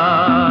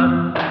प्यार।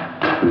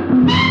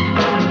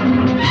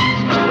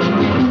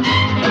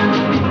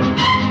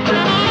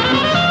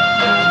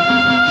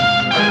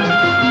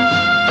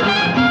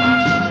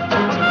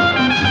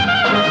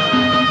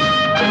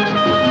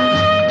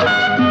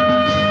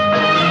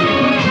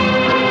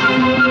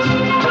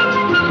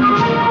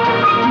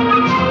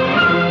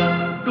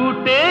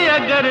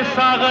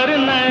 सागर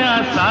नया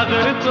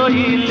सागर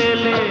कोई ले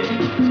ले,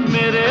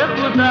 मेरे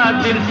खुदा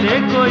दिल से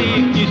कोई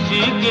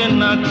किसी के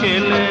न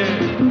खेले।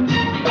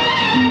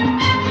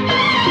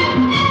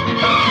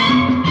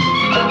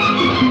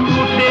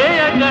 टूटे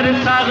अगर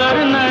सागर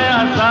नया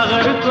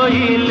सागर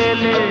कोई ले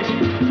ले,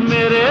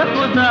 मेरे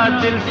खुदा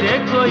दिल से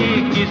कोई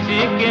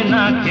किसी के न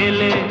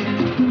खेले।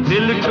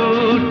 दिल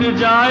टूट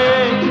जाए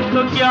तो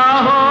क्या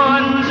हो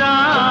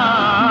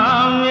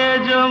अंजाम, ये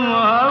जो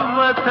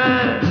मोहब्बत है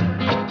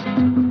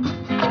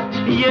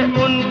ये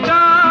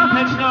उनका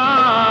है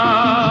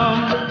काम,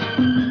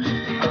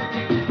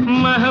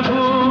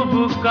 महबूब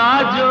का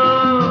जो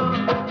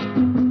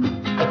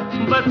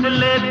बस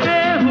लेते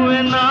हुए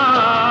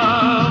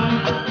नाम,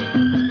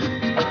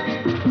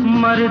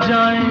 मर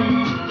जाए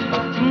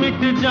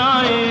मिट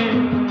जाए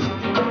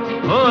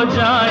हो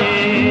जाए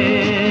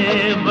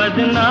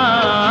बदनाम।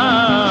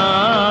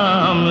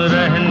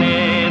 रहने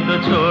दो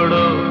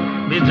छोड़ो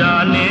भी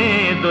जाने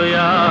दो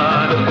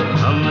यार,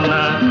 हम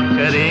ना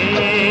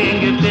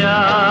करेंगे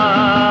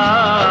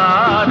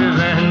प्यार।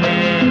 रहने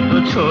दो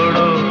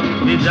छोड़ो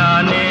भी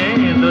जाने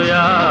दो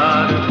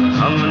यार,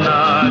 हम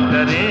ना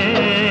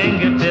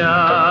करेंगे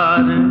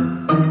प्यार।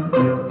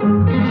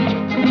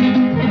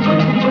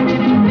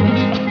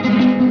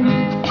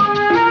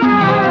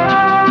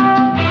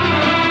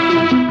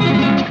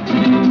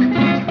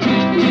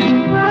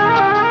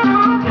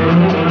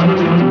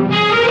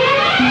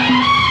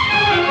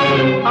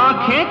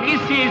 आंखें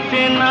किसी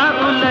से ना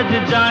उलझ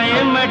जाए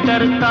मैं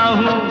डरता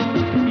हूँ,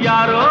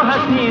 यारों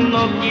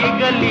हसीनों की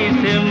गली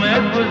से मैं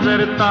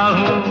गुजरता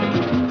हूँ।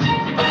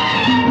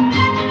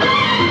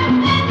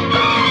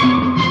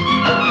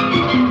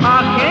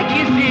 आंखें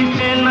किसी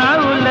से ना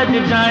उलझ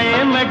जाए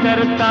मैं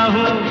डरता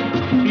हूँ,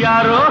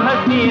 यारों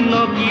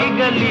हसीनों की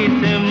गली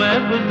से मैं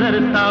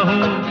गुजरता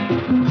हूँ।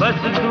 बस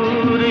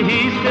दूर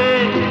ही से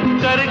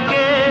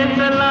करके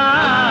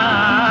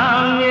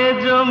सलाम, ये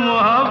जो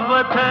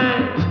मोहब्बत है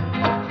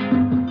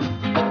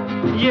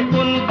ये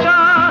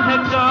उनका है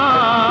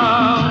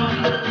काम,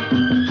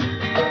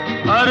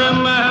 और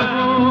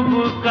महबूब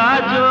का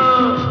जो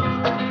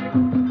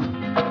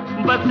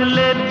बस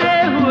लेते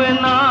हुए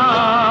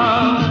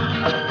नाम,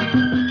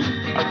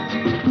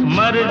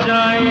 मर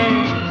जाए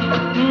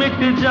मिट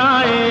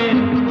जाए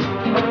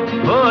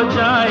हो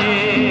जाए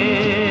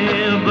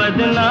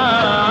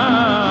बदनाम।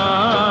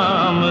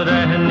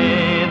 रहने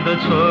दो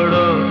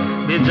छोड़ो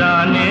भी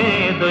जाने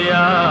दो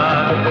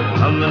यार,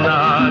 हम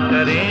ना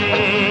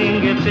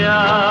करेंगे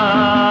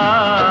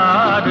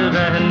प्यार।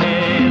 रहने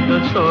दो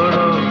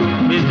छोड़ो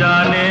भी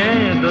जाने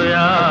दो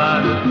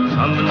यार,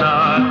 हम ना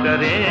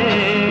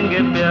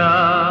करेंगे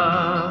प्यार।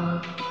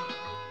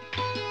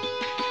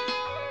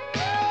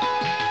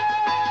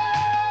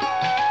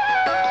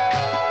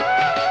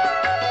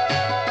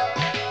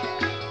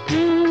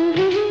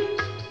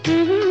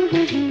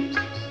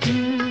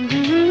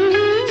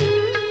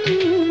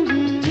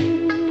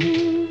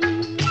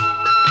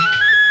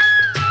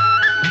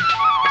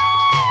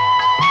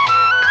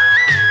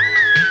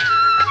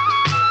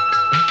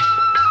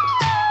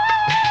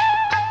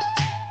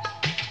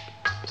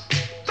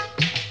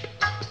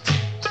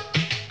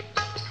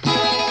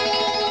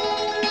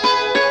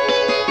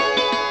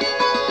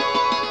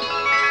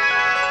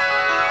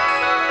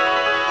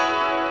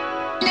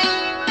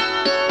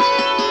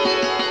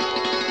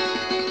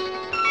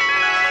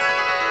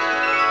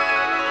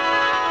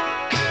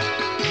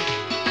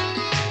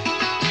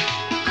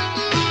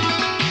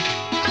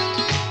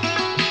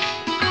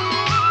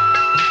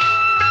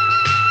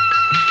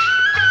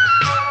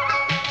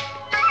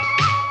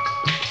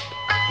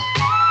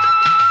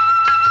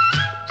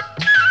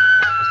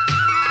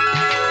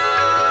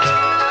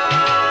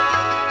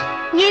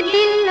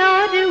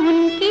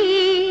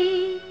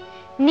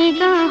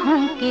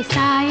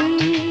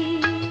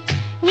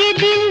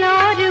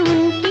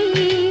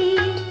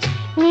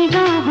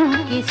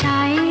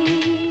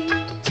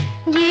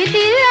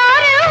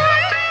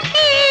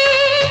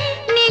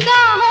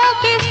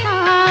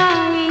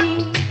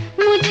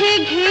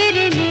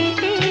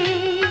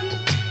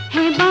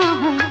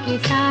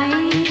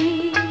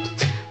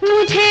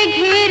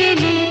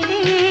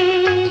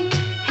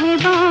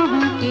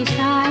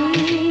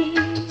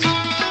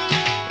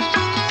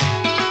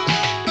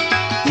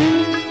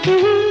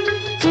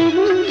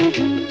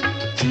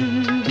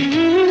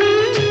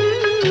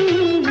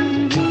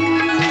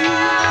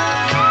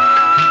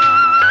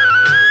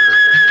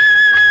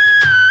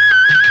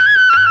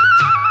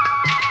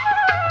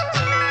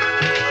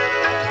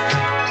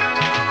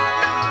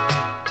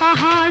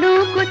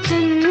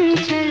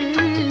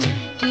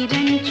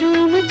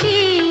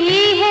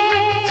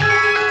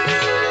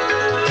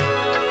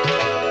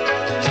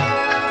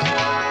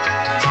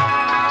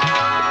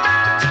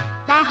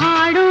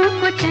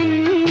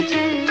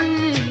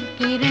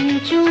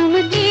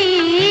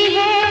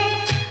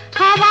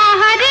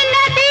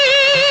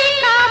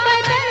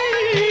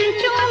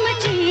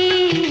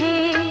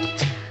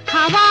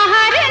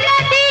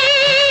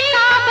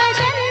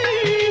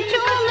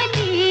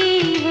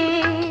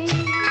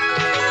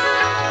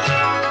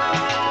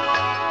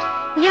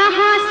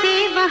 यहाँ से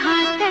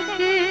वहाँ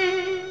तक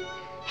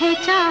है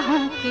चाहों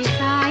के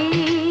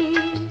साए,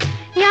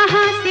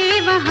 यहाँ से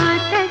वहाँ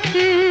तक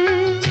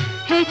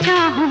है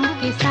चाहों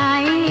के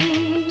साए।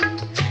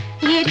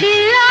 ये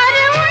दिल और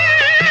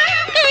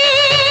उनकी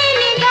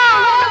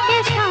निगाहों के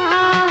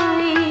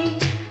साए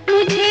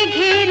मुझे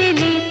घेर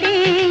लेते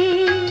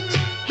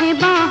हैं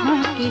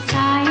बाहों के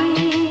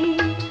साए,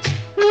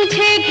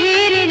 मुझे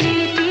घेर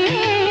लेते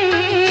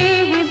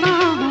हैं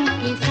बाहों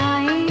के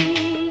साए।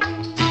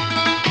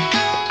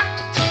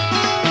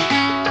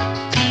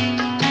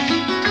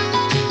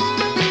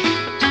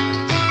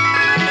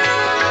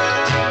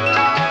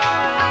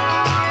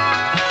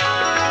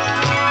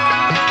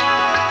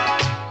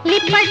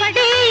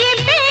 लिपटते ये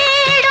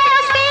पेड़ों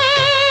से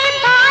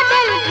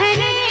बादल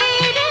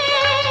घनेरे,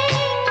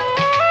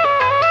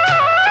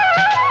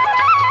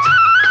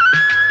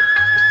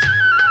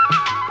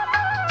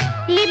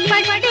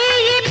 लिपटते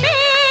ये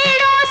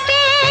पेड़ों से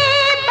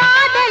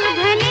बादल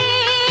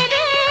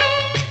घनेरे,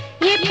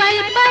 ये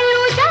पल पल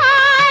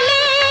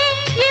उजाले,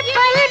 ये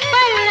पल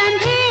पल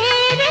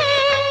अंधेरे,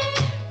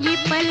 ये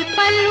पल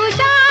पल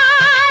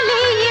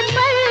उजाले, ये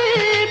पल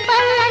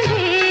पल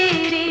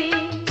अंधेरे।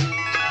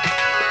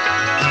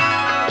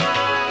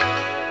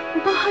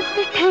 बहुत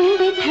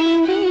ठंडे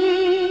ठंडे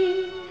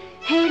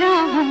है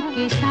राहों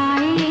के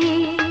साए,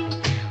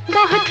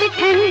 बहुत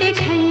ठंडे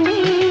ठंडे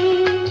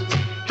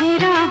है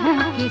राहों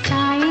के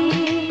साए।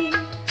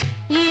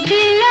 ये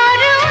दिल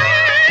और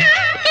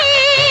उनकी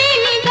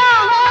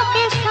निगाहों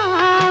के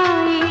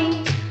साए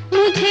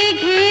मुझे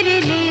घेर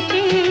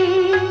लेते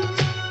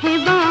हैं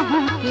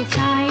बाहों के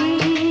साए,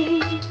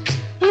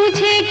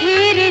 मुझे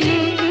घेर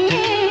लेते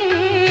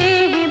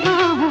हैं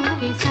बाहों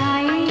के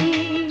साए।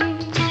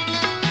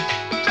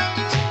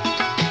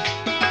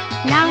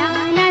 ला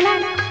ला ला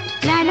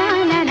ला ला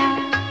ला ला।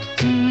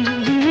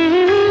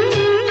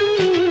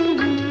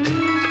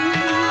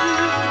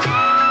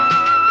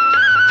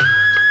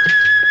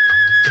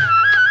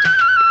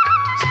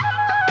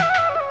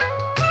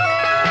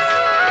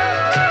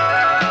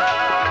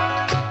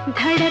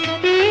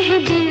 धड़कते हैं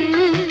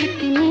दिल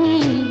कितनी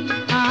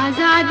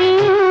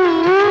आजादियों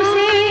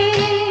से,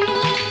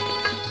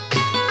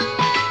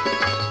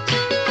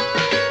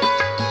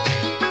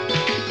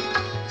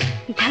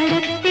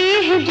 धड़कते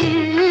हैं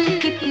दिल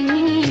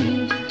कितनी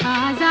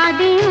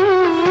आजादियों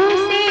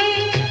से।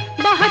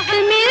 बहुत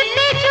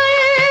मिलते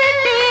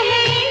जुलते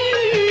हैं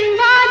इन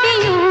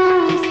वादियों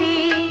से,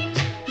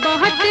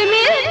 बहुत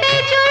मिलते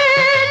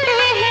जुलते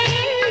हैं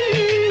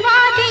इन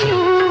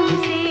वादियों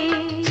से।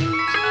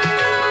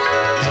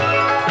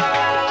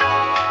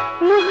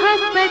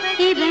 मोहब्बत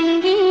की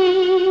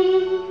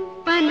रंगीन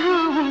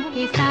पनाहों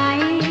के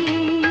साए,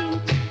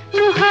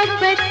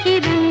 मोहब्बत की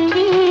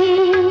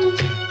रंगीन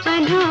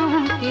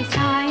पनाहों के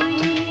साए।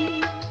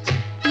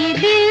 ये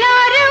दिल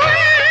और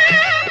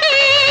उनकी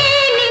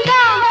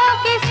निगाहों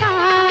के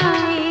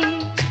साए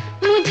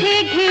मुझे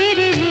घेर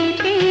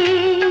लेते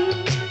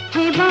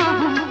हैं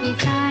बाहों के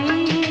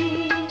साए,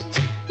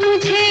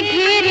 मुझे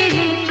घेर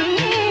लेते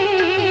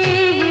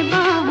हैं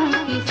बाहों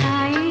के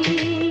साए।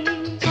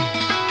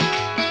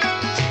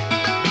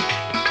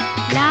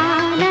 ला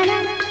ला ला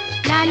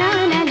ला ला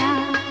ला ला।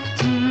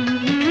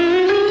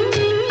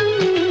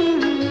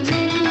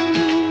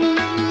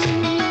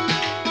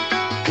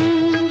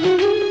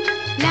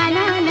 ला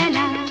ला ला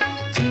ला।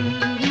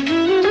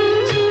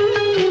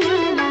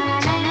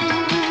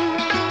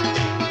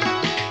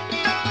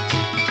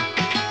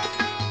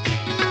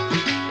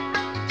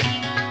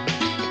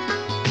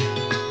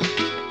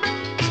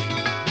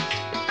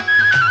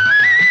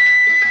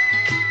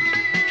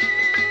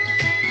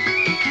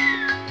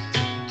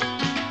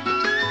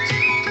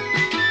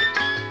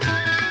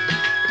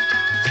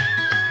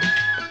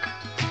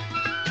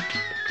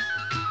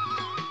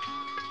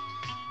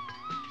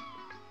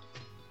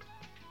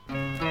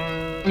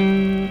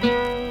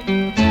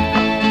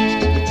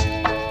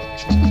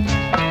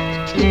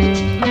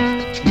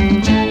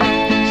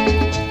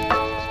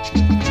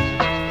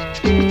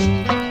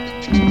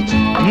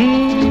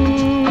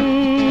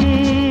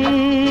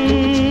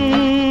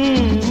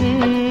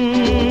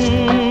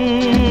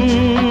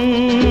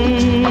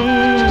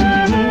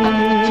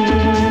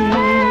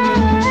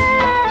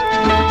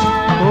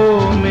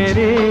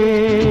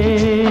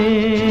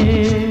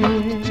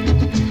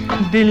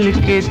 दिल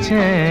के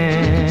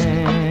चैन,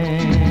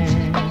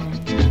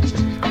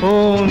 ओ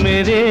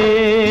मेरे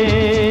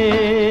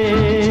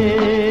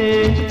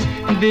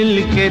दिल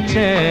के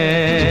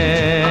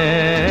चैन,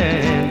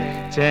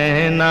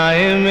 चैन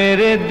आए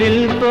मेरे दिल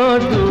को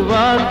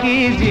दुआ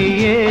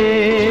कीजिए।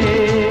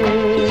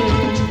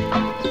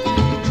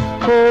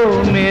 ओ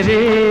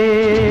मेरे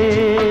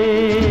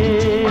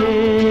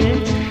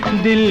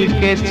दिल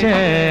के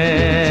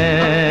चैन,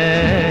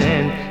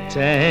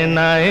 चैन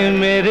आए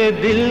मेरे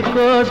दिल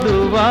को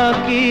दुआ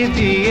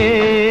कीजिए।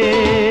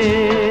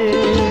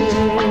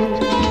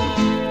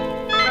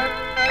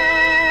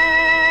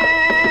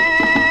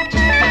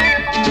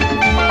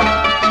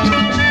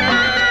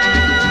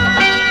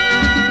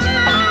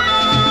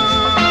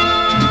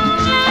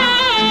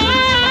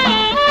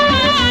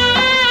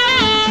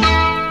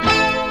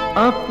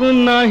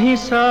 अपना ही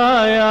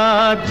साया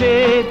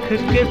देख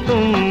के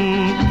तुम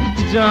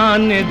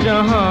जाने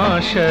जहां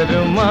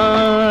शर्मा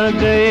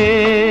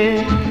गए।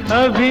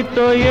 अभी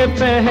तो ये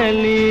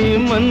पहली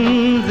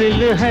मंजिल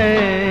है,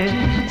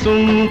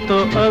 तुम तो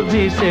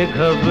अभी से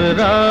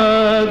घबरा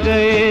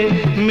गए।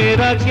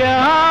 मेरा क्या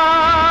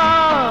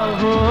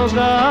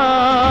होगा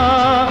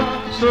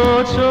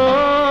सोचो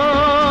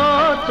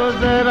तो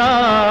जरा,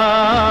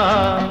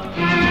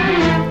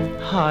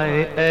 हाय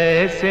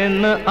ऐसे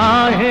न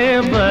आहे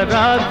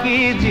बरा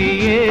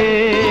कीजिए।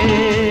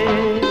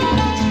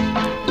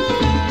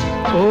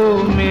 ओ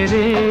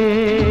मेरे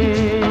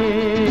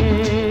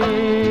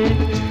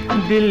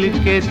दिल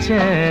के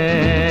चैन,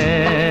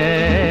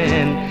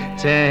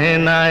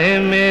 चैन आए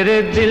मेरे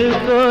दिल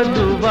को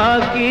दुआ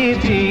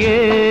कीजिए।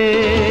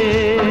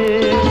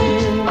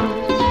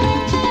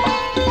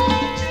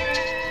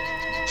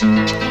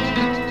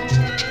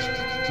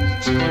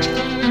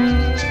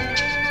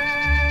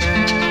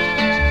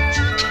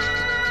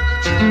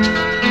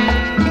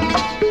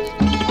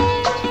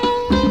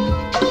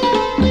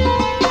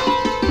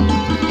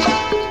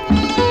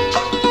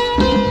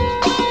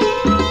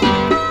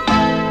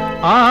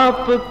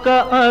 आपका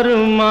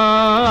अरमा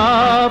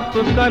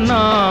आपका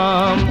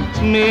नाम,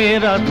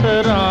 मेरा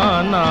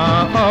तराना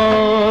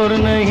और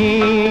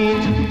नहीं।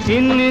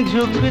 इन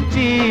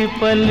झुकती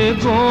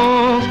पलकों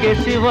के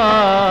सिवा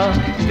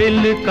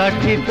दिल का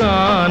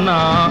ठिकाना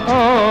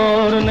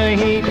और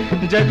नहीं।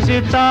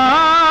 जचता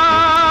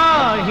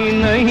ही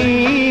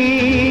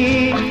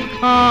नहीं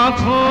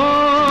आँखों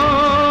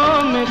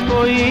में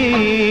कोई,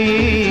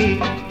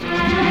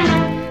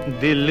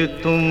 दिल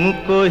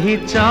तुमको ही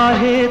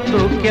चाहे तो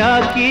क्या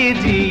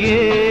कीजिए।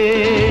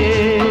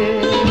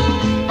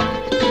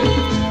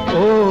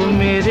 ओ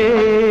मेरे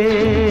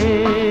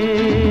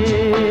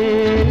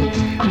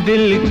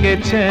दिल के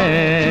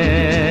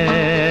चैन,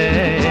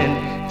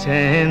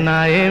 चैन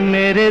आए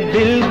मेरे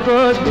दिल को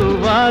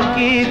दुआ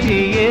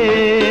कीजिए।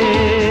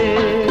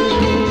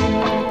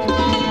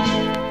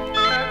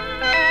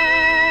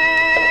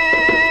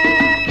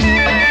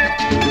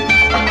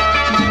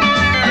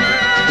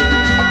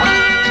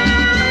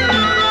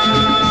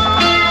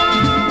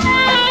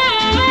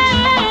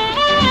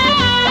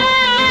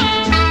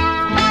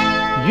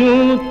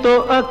 यूं तो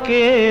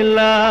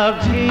अकेला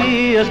भी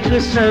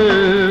अक्सर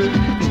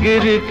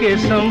गिर के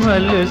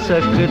संभल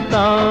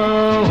सकता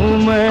हूँ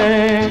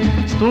मैं।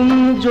 तुम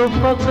जो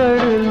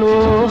पकड़ लो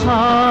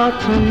हाथ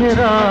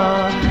मेरा,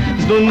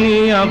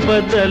 दुनिया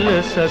बदल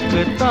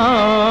सकता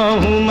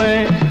हूँ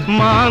मैं।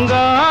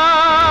 मांगा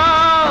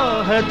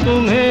है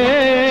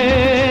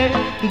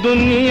तुम्हें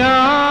दुनिया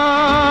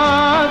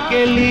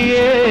के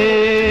लिए,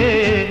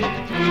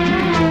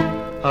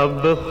 अब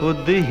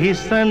खुद ही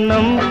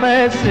सनम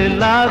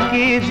फैसला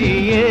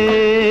कीजिए।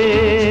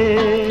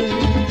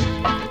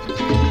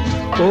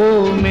 ओ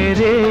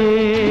मेरे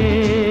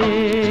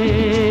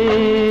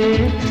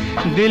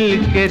दिल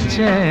के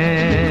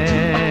चैन,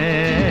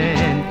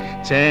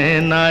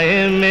 चैन आए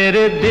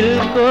मेरे दिल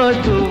को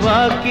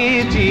दुआ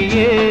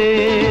कीजिए।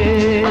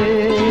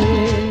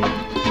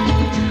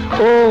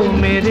 ओ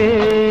मेरे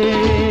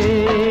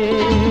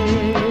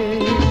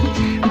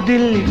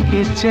दिल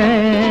के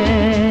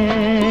चैन,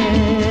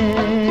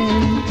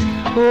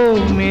 ओ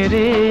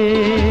मेरे।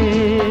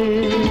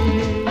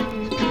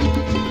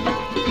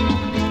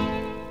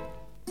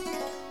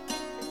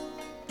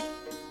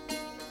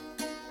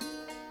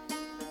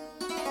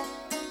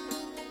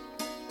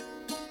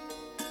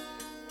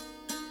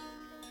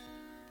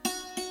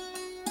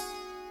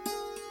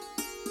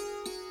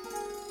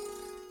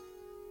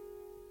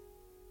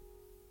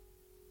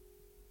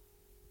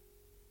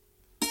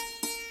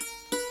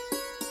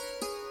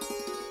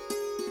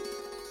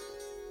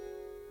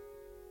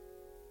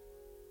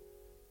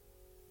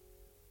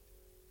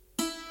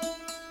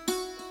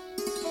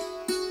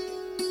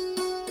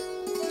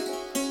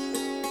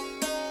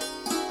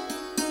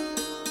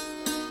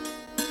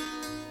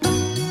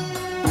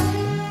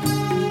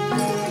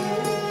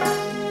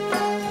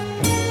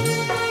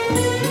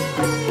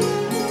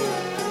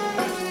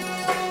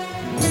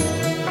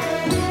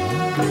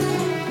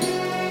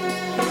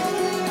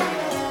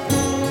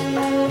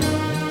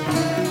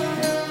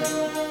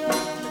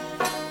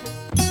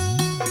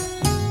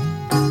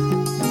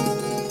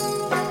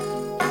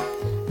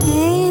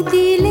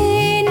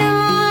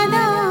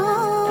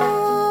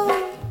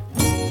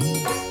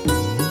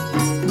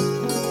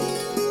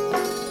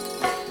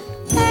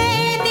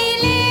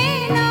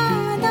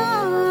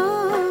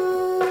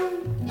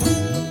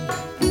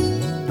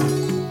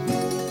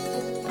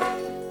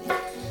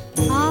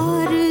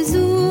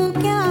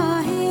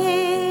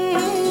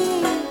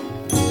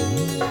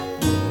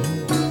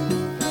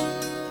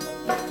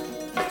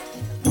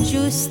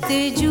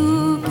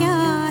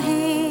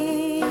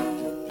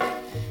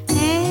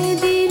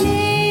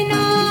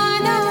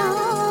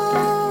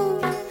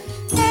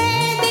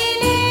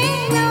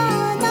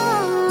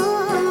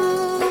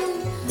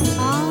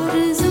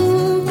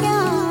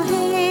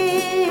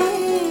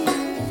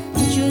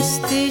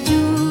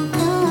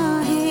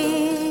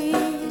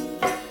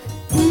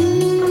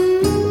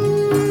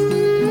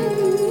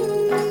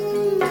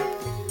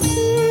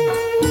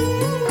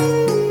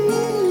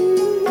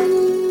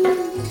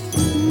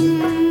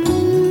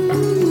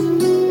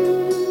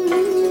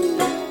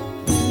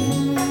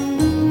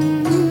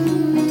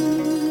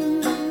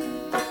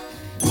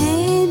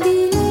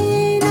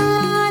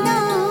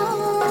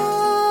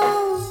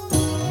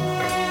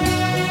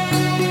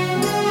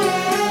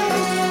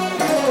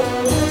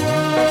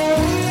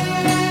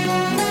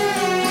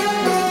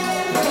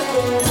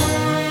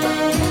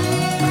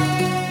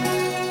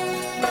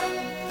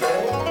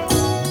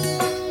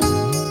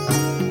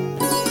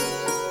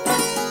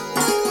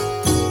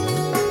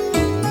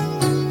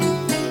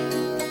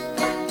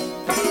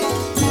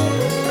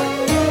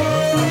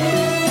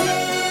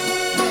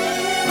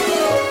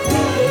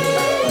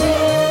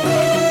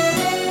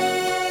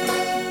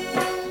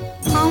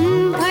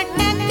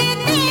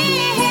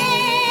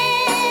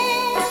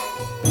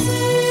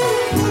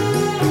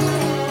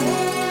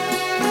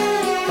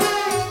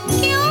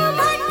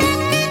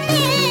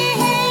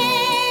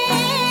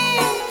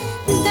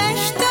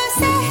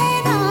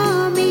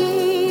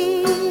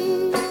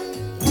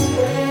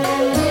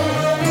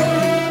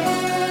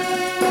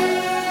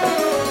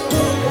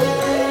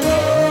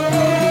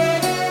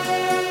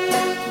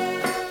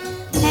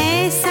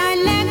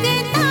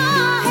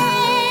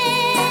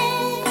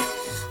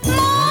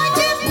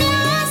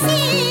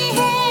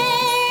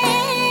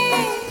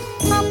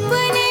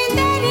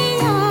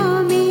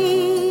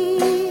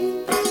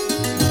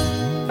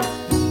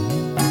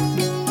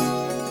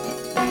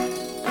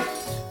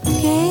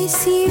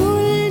 कैसी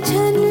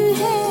उलझन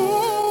है,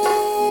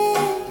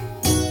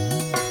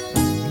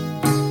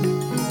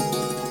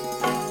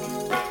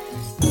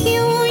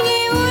 क्यों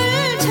ये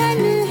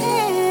उलझन है।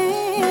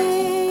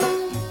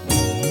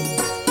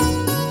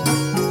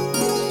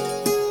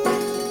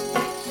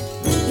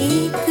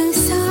 एक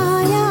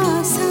साया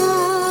सा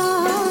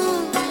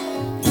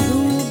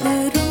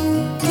रूबरू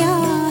क्या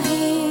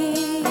है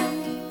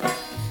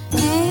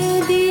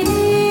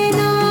दिले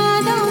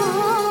नादा,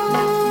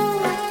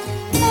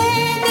 है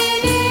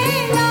दिले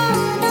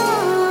नादा।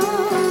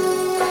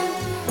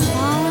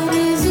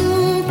 आरज़ू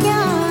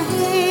क्या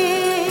है,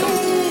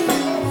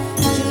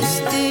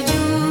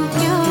 जुस्तजू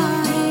क्या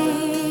है।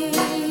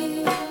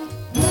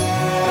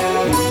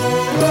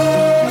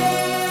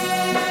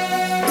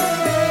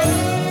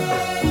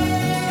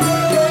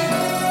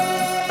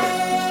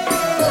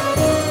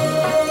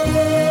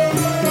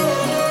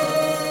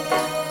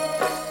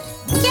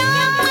 क्या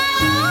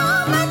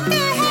कयामत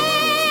है,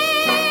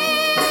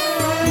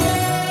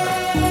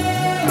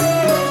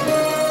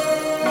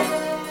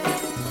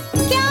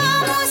 क्या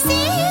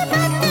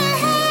मुसीबत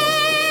है।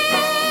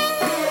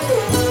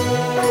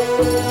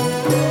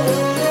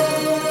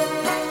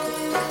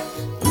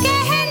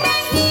 कह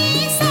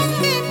नहीं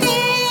सकते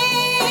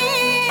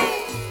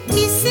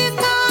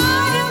किसका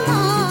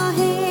अरमां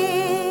है।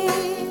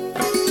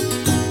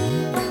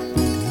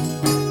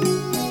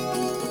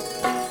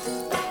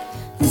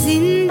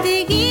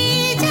 जिंदगी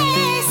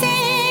जैसे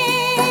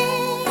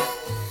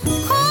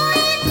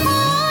खोई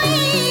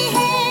खोई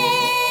है,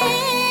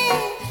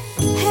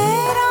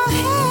 हैरां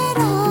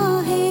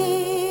हैरां है।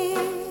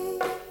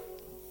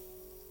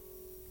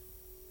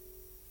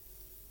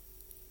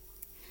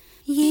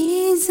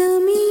 ये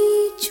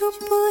ज़मीं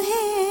चुप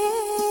है,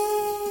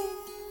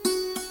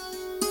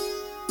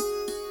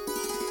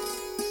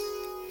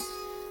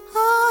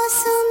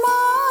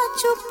 आसमां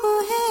चुप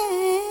है।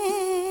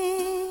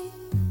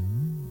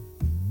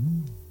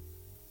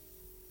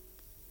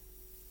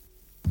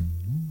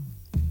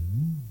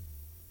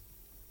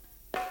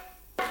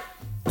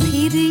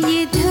 फिर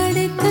ये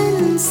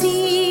धड़कन सी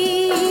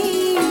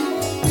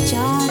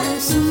चारों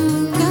सू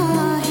क्या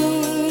है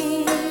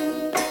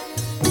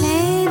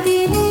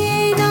दिले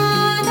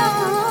नादा,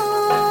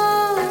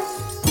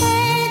 है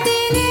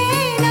दिले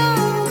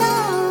नादा।